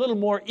go a little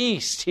more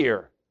east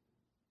here?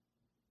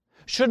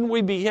 Shouldn't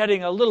we be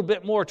heading a little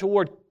bit more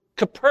toward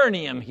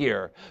Capernaum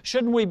here?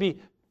 Shouldn't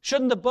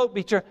the boat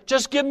be turned?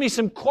 Just give me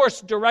some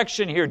course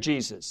direction here,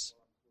 Jesus.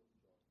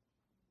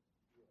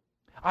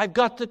 I've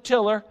got the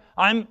tiller.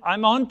 I'm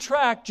on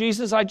track,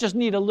 Jesus. I just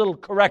need a little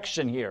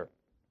correction here.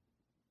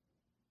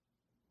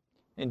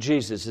 And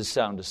Jesus is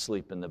sound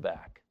asleep in the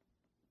back.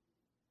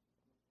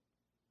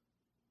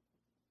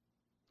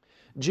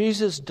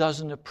 Jesus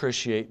doesn't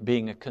appreciate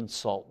being a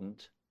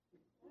consultant.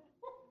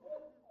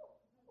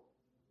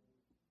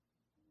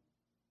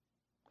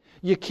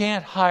 You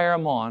can't hire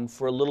Him on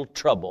for a little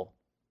trouble.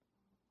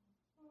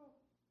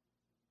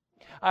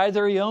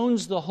 Either He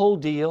owns the whole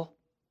deal,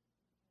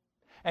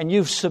 and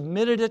you've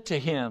submitted it to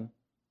Him,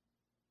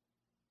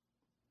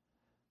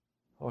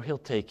 or He'll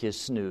take His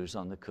snooze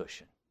on the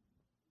cushion.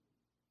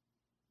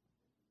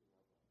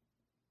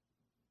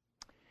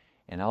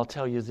 And I'll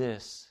tell you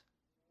this,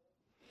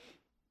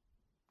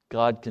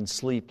 God can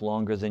sleep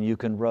longer than you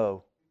can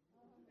row.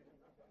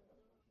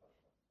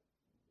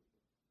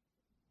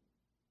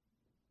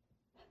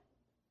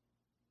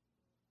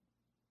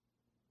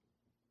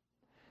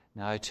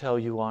 Now I tell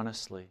you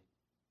honestly,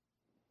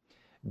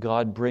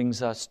 God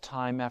brings us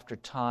time after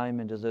time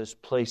into those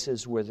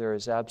places where there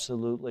is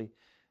absolutely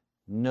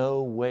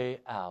no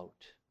way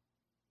out,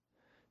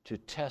 to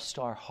test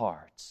our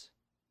hearts,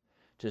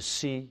 to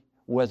see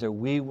whether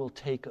we will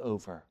take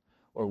over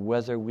or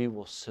whether we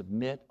will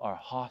submit our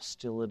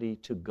hostility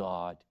to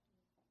God.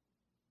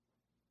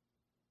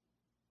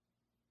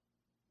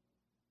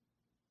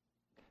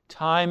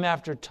 Time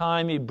after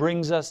time, He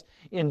brings us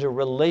into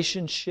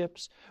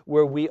relationships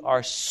where we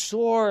are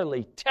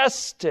sorely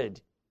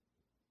tested.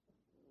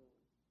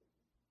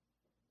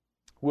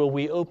 Will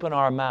we open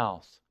our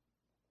mouth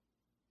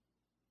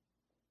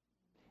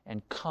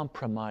and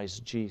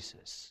compromise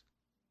Jesus?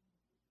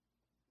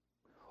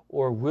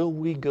 Or will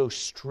we go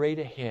straight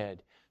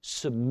ahead,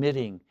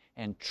 submitting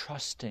and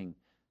trusting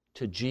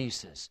to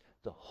Jesus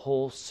the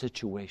whole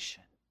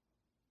situation?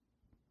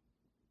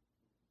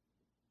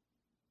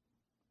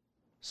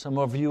 Some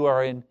of you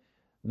are in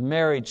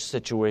marriage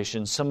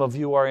situations. Some of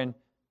you are in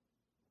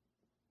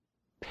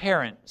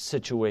parent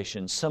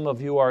situations. Some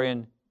of you are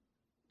in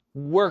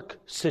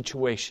work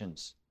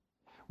situations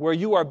where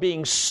you are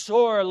being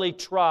sorely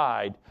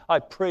tried. I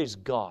praise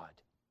God.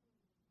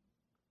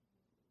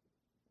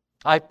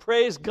 I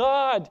praise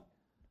God.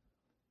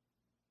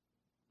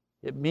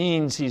 It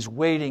means He's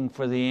waiting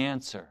for the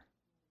answer.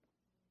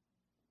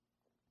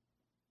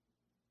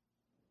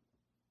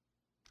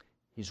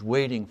 He's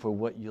waiting for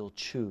what you'll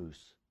choose.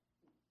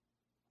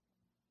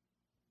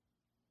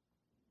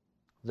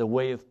 The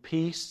way of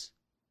peace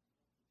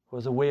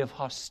or the way of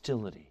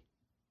hostility?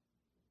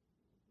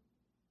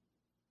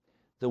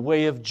 The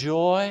way of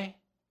joy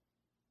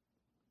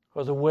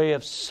or the way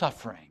of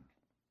suffering?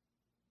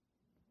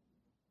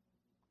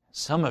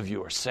 Some of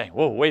you are saying,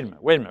 whoa, wait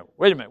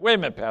a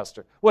minute,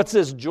 Pastor. What's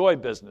this joy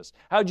business?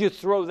 How'd you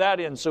throw that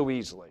in so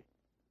easily?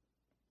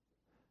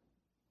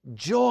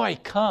 Joy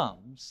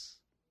comes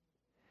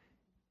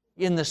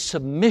in the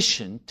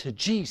submission to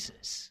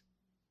Jesus.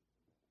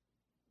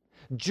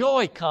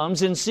 Joy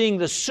comes in seeing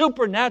the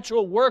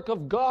supernatural work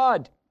of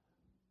God.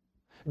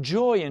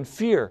 Joy and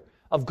fear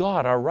of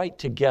God are right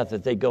together.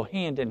 They go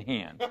hand in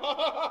hand.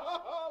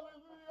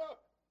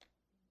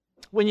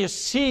 When you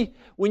see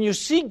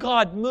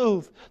God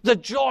move, the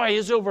joy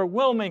is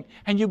overwhelming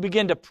and you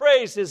begin to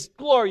praise His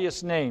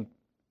glorious name.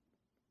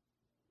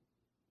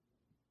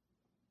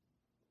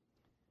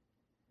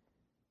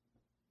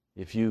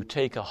 If you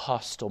take a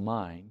hostile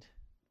mind,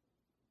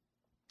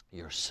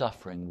 your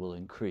suffering will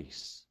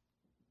increase.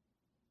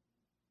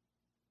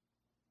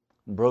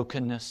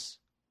 Brokenness,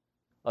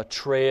 a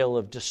trail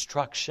of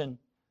destruction,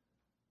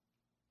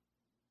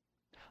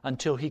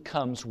 until He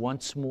comes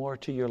once more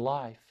to your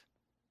life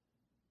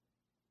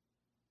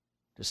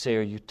to say,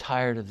 are you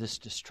tired of this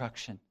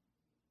destruction?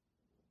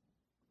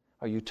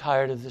 Are you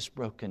tired of this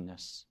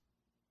brokenness?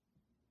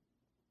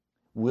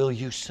 Will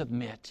you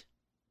submit?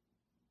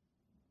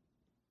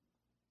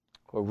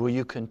 Or will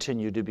you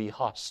continue to be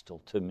hostile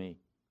to me?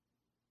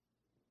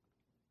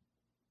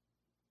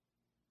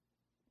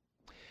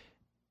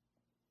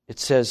 It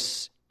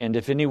says, and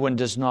if anyone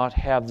does not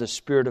have the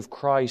Spirit of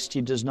Christ,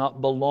 he does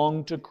not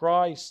belong to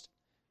Christ.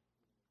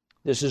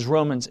 This is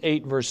Romans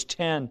 8, verse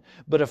 10.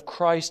 But if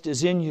Christ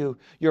is in you,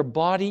 your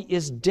body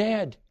is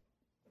dead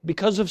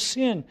because of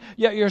sin,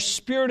 yet your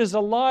spirit is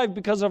alive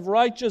because of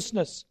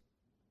righteousness.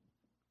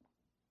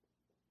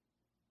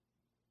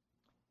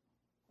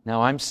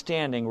 Now I'm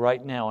standing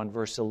right now on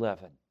verse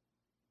 11.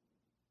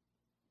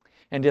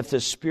 And if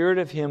the Spirit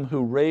of Him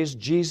who raised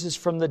Jesus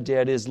from the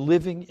dead is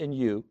living in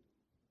you,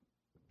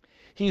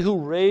 He who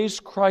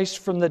raised Christ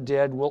from the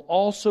dead will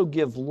also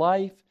give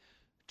life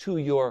to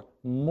your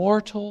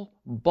mortal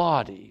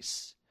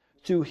bodies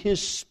through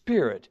His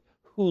Spirit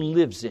who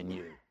lives in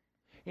you.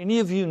 Any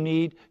of you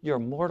need your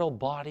mortal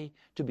body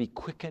to be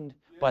quickened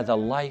by the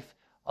life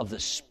of the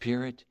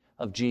Spirit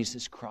of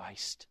Jesus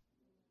Christ?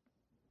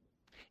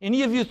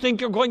 Any of you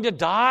think you're going to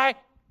die?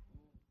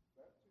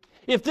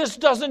 If this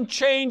doesn't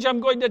change,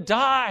 I'm going to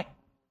die.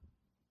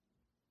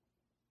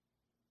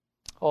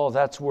 Oh,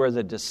 that's where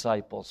the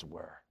disciples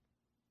were.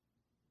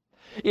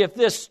 If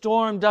this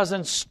storm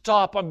doesn't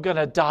stop, I'm going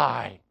to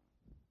die.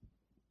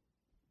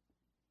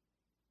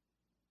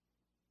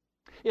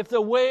 If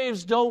the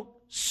waves don't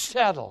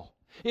settle,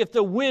 if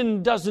the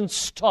wind doesn't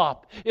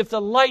stop, if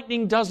the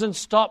lightning doesn't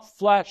stop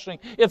flashing,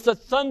 if the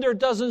thunder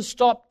doesn't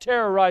stop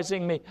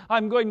terrorizing me,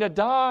 I'm going to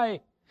die.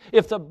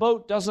 If the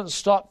boat doesn't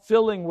stop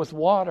filling with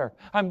water,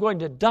 I'm going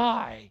to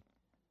die.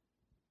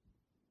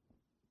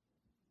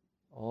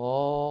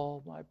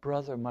 Oh, my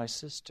brother, my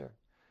sister,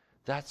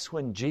 that's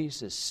when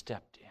Jesus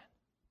stepped in.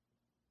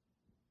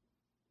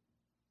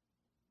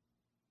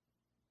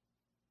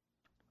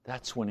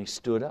 That's when He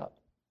stood up.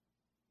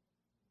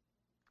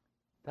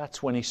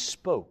 That's when He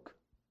spoke.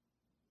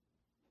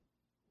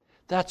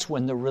 That's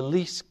when the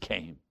release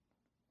came.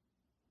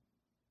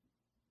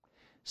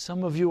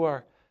 Some of you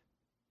are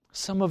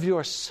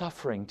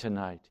suffering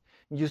tonight.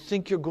 You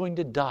think you're going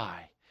to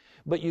die,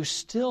 but you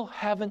still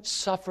haven't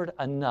suffered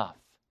enough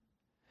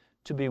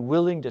to be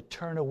willing to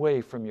turn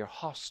away from your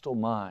hostile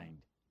mind.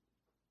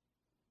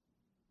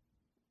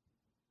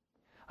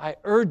 I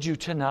urge you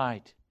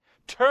tonight,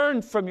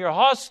 turn from your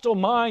hostile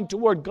mind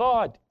toward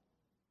God.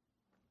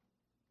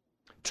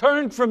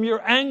 Turn from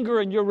your anger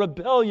and your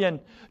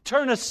rebellion.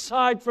 Turn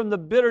aside from the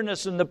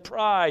bitterness and the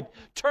pride.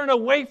 Turn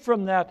away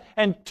from that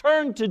and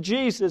turn to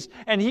Jesus,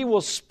 and He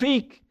will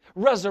speak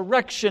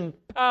resurrection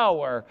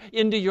power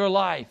into your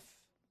life,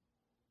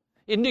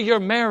 into your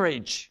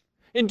marriage,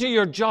 into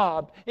your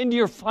job, into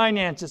your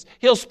finances.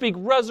 He'll speak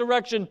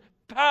resurrection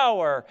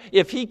power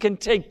if He can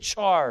take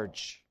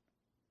charge,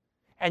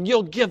 and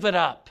you'll give it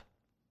up.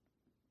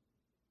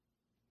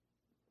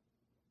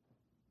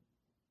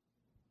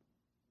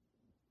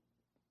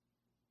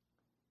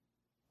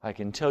 I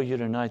can tell you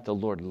tonight, the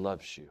Lord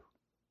loves you.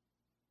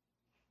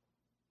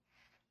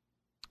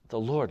 The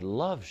Lord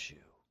loves you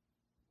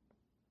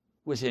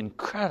with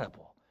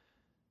incredible,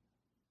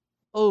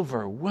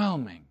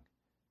 overwhelming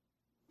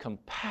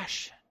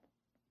compassion.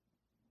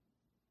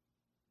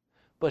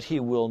 But He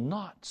will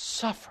not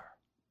suffer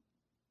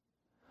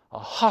a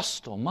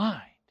hostile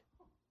mind.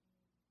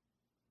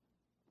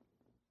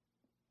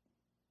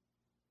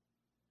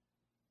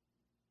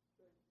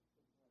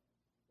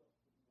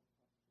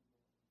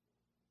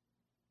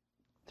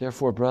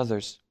 Therefore,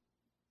 brothers,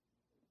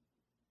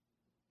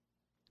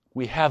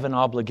 we have an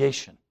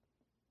obligation.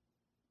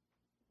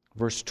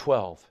 Verse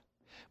 12.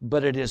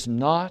 But it is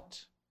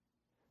not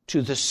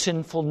to the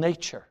sinful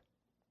nature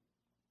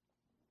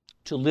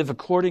to live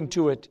according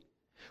to it.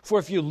 For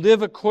if you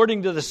live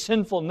according to the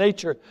sinful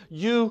nature,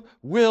 you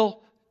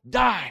will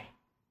die.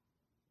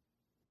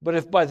 But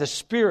if by the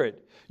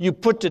Spirit you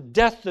put to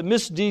death the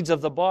misdeeds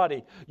of the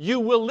body, you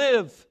will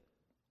live.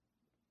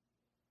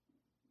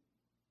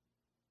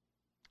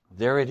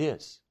 There it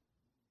is.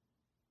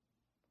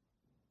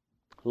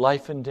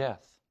 Life and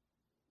death.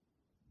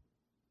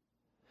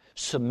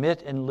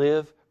 Submit and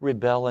live,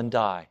 rebel and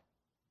die.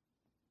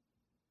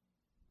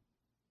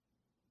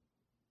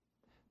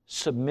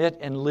 Submit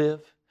and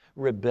live,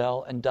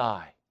 rebel and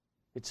die.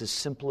 It's as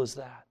simple as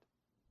that.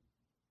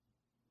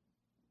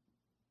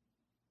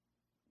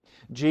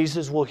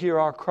 Jesus will hear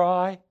our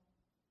cry,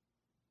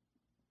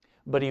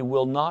 but He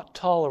will not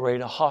tolerate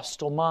a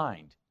hostile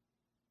mind.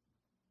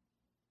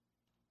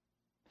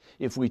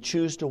 If we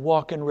choose to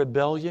walk in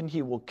rebellion,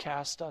 He will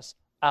cast us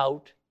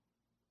out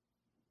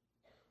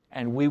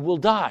and we will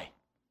die.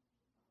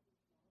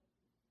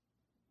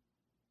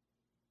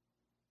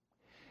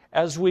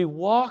 As we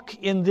walk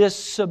in this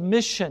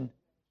submission,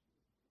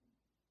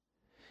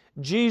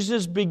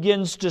 Jesus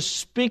begins to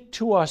speak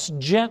to us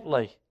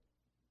gently.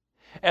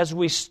 As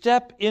we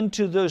step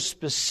into those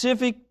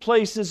specific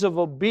places of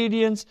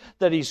obedience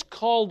that He's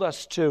called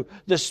us to,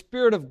 the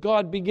Spirit of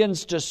God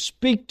begins to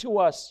speak to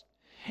us.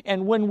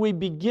 And when we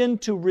begin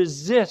to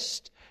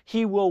resist,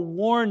 He will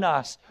warn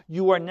us,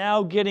 you are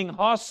now getting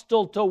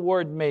hostile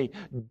toward me.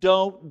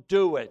 Don't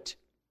do it.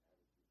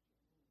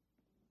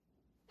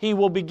 He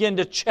will begin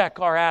to check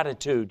our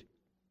attitude.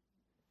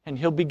 And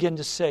He'll begin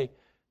to say,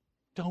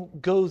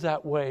 don't go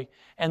that way.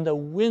 And the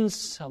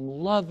winsome,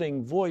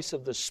 loving voice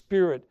of the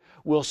Spirit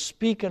will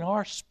speak in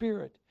our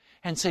spirit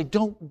and say,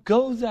 don't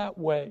go that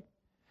way.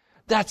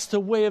 That's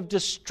the way of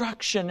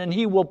destruction, and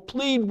He will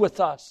plead with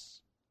us.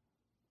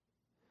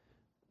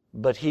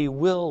 But He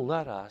will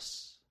let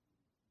us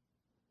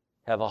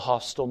have a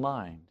hostile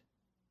mind.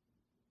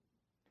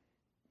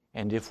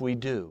 And if we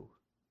do,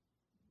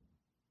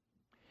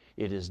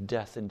 it is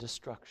death and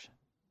destruction.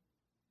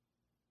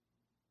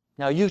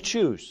 Now you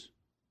choose.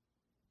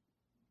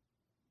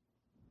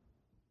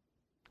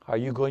 Are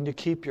you going to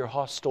keep your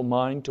hostile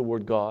mind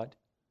toward God?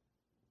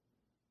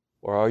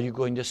 Or are you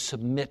going to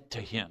submit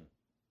to Him?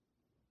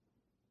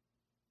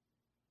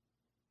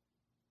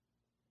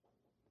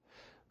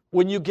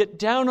 When you get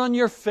down on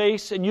your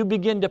face and you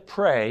begin to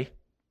pray,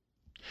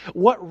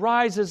 what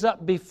rises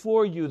up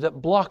before you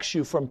that blocks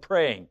you from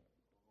praying?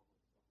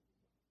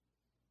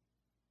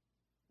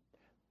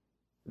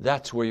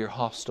 That's where your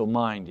hostile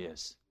mind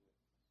is.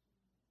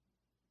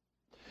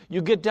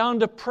 You get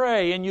down to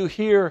pray and you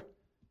hear,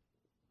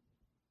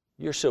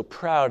 you're so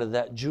proud of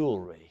that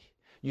jewelry.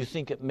 You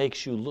think it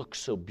makes you look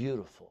so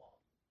beautiful.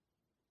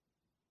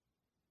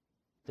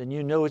 Then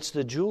you know it's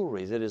the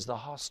jewelry that is the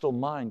hostile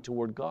mind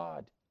toward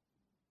God.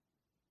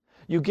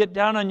 You get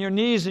down on your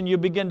knees and you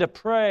begin to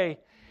pray,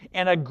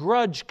 and a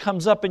grudge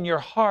comes up in your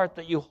heart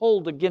that you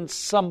hold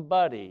against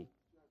somebody.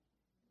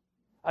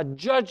 A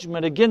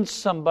judgment against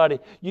somebody.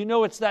 You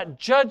know it's that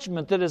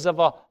judgment that is of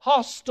a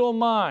hostile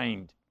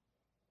mind.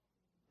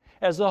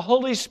 As the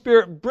Holy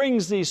Spirit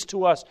brings these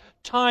to us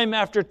time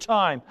after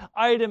time,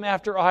 item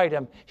after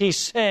item, He's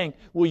saying,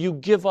 will you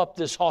give up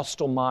this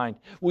hostile mind?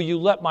 Will you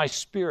let my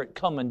Spirit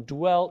come and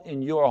dwell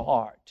in your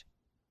heart?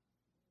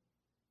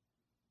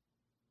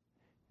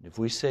 And if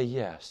we say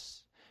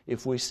yes,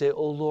 if we say,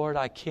 oh Lord,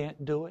 I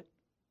can't do it,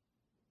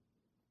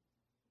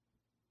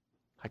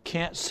 I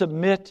can't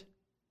submit,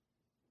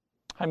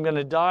 I'm going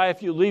to die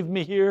if you leave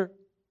me here,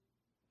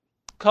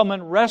 come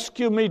and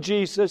rescue me,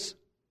 Jesus.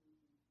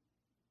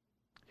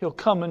 He'll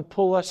come and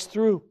pull us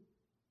through.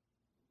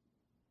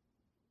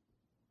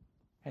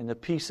 And the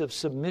peace of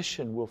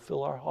submission will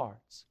fill our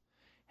hearts.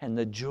 And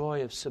the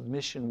joy of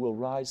submission will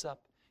rise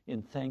up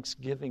in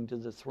thanksgiving to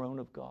the throne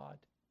of God.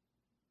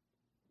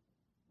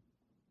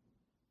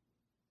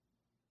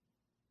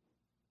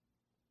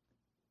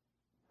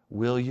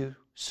 Will you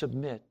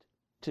submit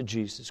to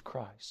Jesus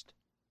Christ?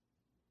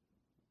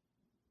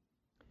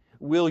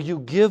 Will you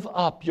give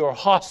up your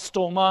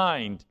hostile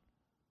mind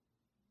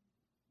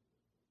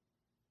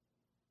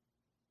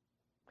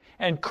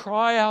and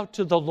cry out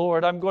to the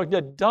Lord, I'm going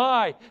to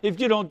die if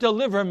you don't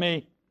deliver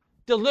me.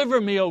 Deliver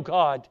me, O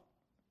God.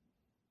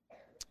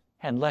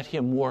 And let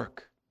Him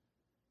work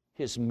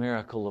His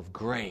miracle of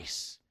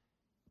grace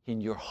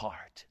in your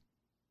heart.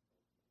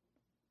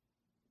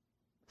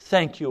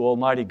 Thank you,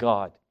 Almighty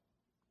God.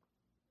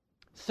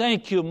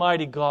 Thank you,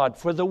 mighty God,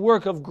 for the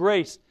work of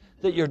grace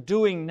that you're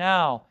doing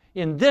now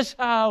in this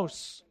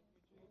house.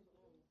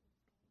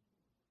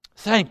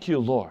 Thank you,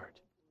 Lord.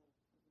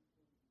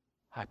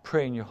 I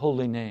pray in your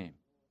holy name.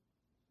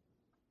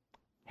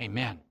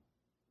 Amen.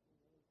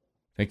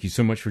 Thank you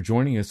so much for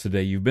joining us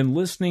today. You've been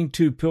listening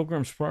to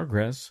Pilgrim's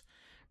Progress,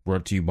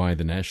 brought to you by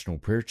the National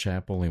Prayer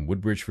Chapel in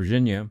Woodbridge,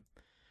 Virginia.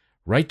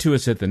 Write to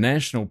us at the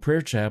National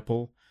Prayer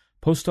Chapel,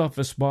 Post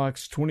Office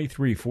Box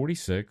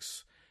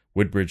 2346,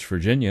 Woodbridge,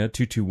 Virginia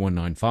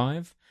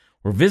 22195,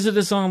 or visit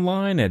us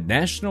online at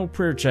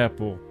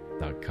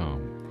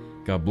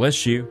nationalprayerchapel.com. God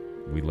bless you.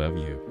 We love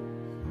you.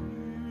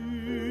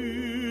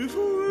 If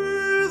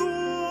with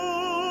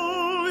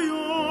all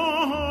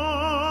your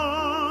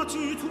heart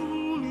ye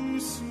truly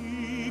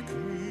seek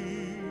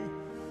me,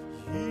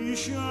 ye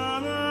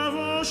shall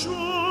ever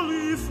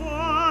surely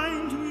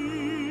find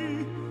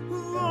me.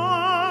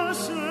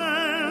 Thus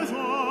saith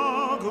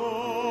our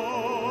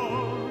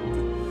God.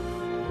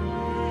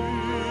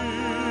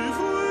 If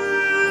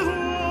with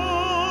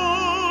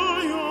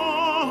all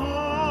your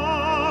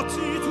heart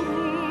ye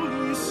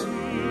truly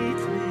seek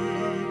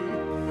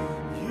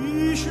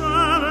me, ye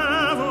shall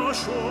ever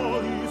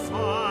surely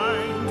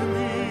find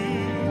me.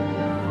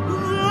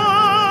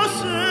 Thus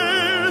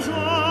saith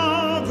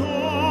our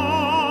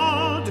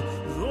God,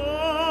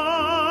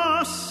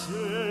 thus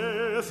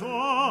saith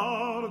our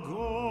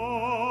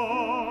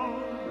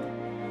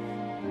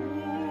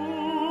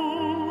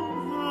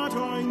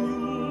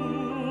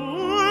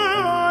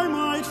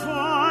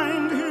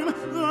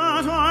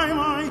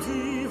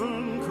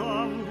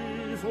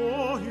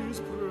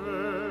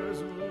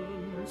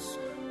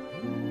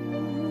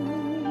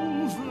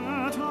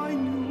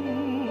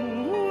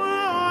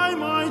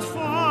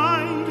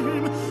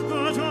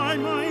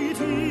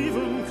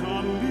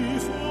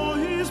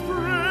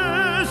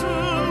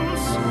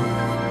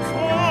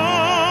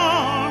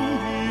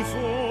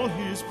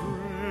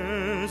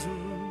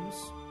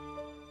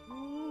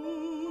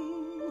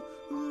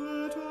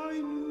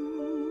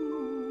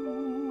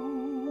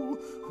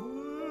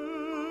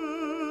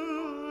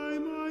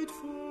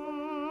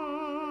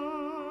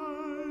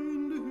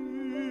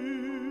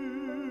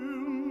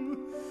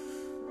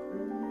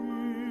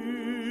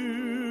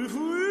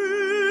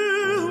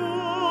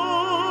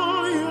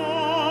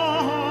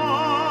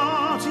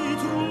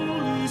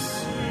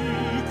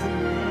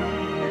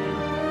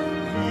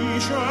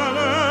shall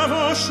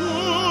ever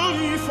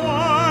surely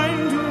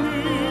find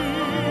me.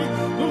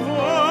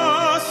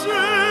 Thus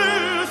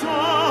saith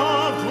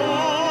our God.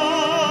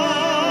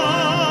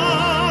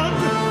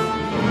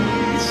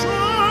 He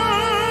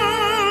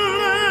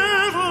shall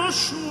ever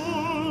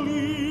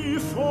surely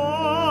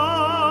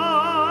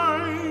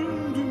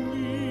find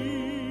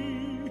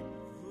me.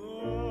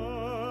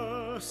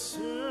 Thus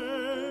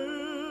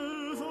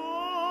saith our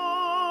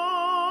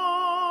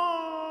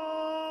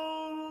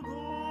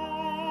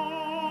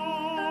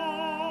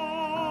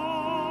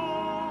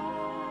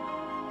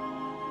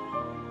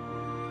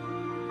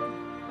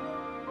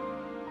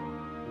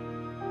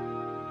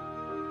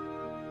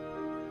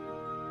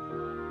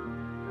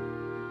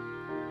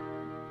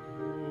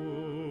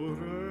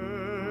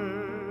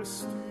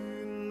Rest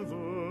in the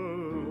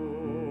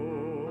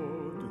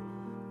Lord,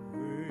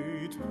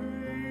 wait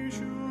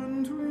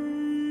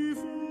patiently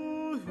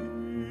for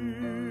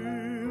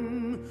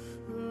Him,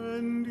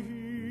 and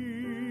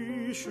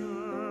He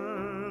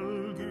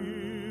shall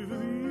give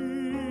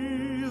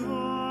thee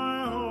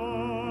thy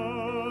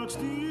heart's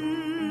desires.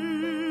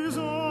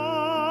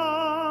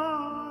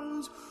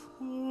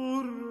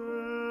 Oh,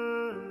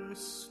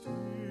 rest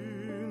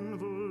in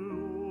the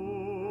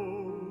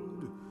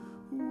Lord,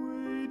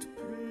 wait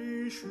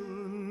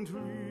patiently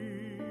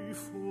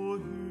for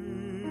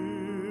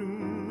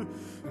Him,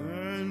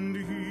 and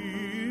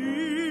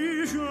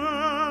He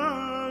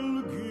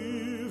shall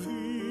give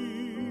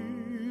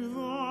thee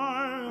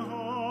thy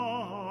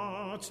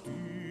heart's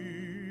desires,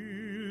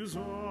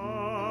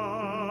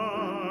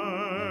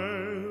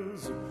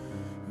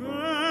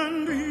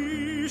 and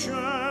He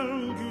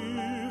shall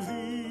give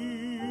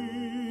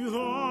thee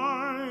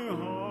thy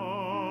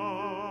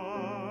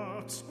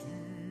heart's desires.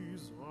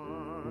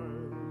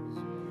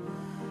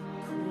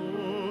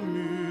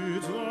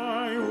 Commit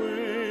thy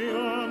way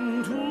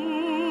unto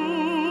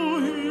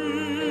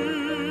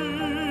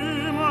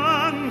Him,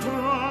 and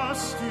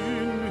trust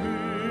in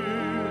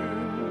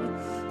Him.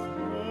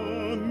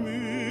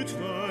 Commit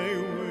thy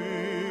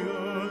way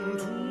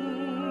unto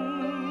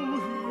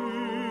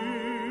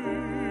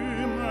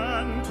Him,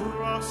 and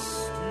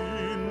trust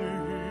in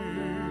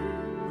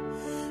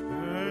Him,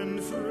 and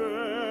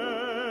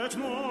fret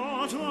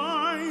not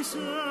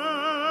thyself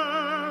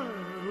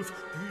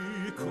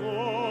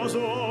because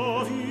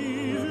of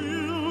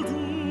evil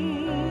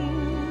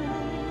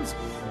doers.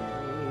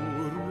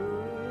 Oh,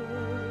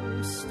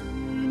 rest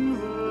in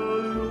the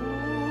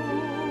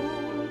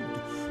Lord,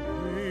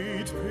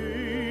 wait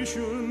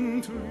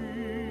patiently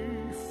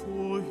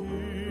for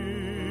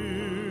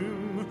Him,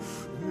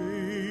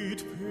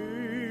 wait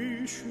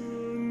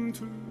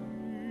patiently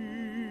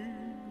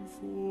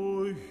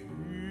for Him.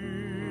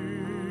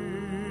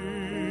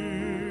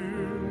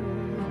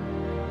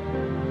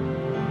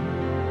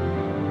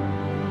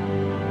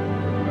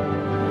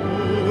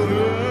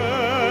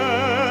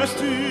 Rest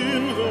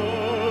in the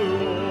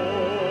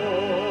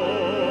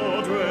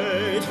Lord,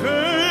 wait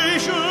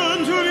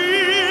patiently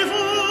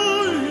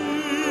for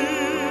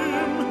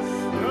Him,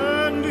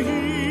 and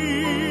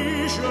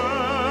He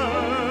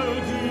shall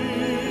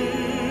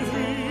give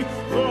thee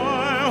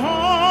thy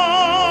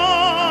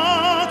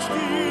heart's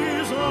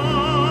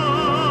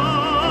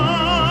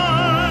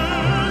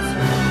desires,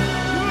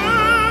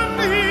 and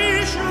He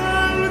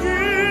shall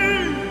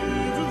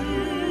give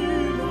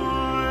thee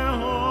thy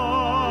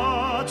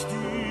heart's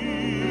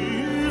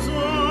desires,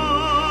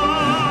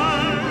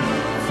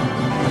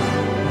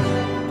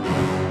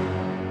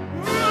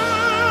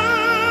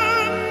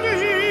 and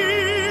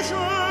He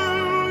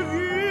shall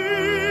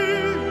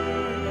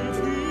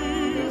give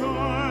thee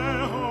thy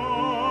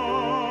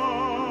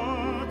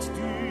heart's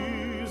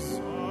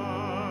desires.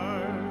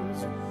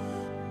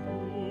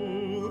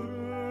 Oh,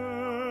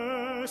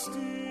 rest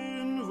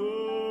in the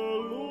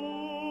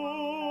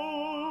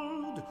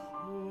Lord,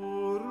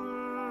 oh,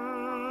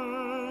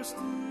 rest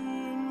in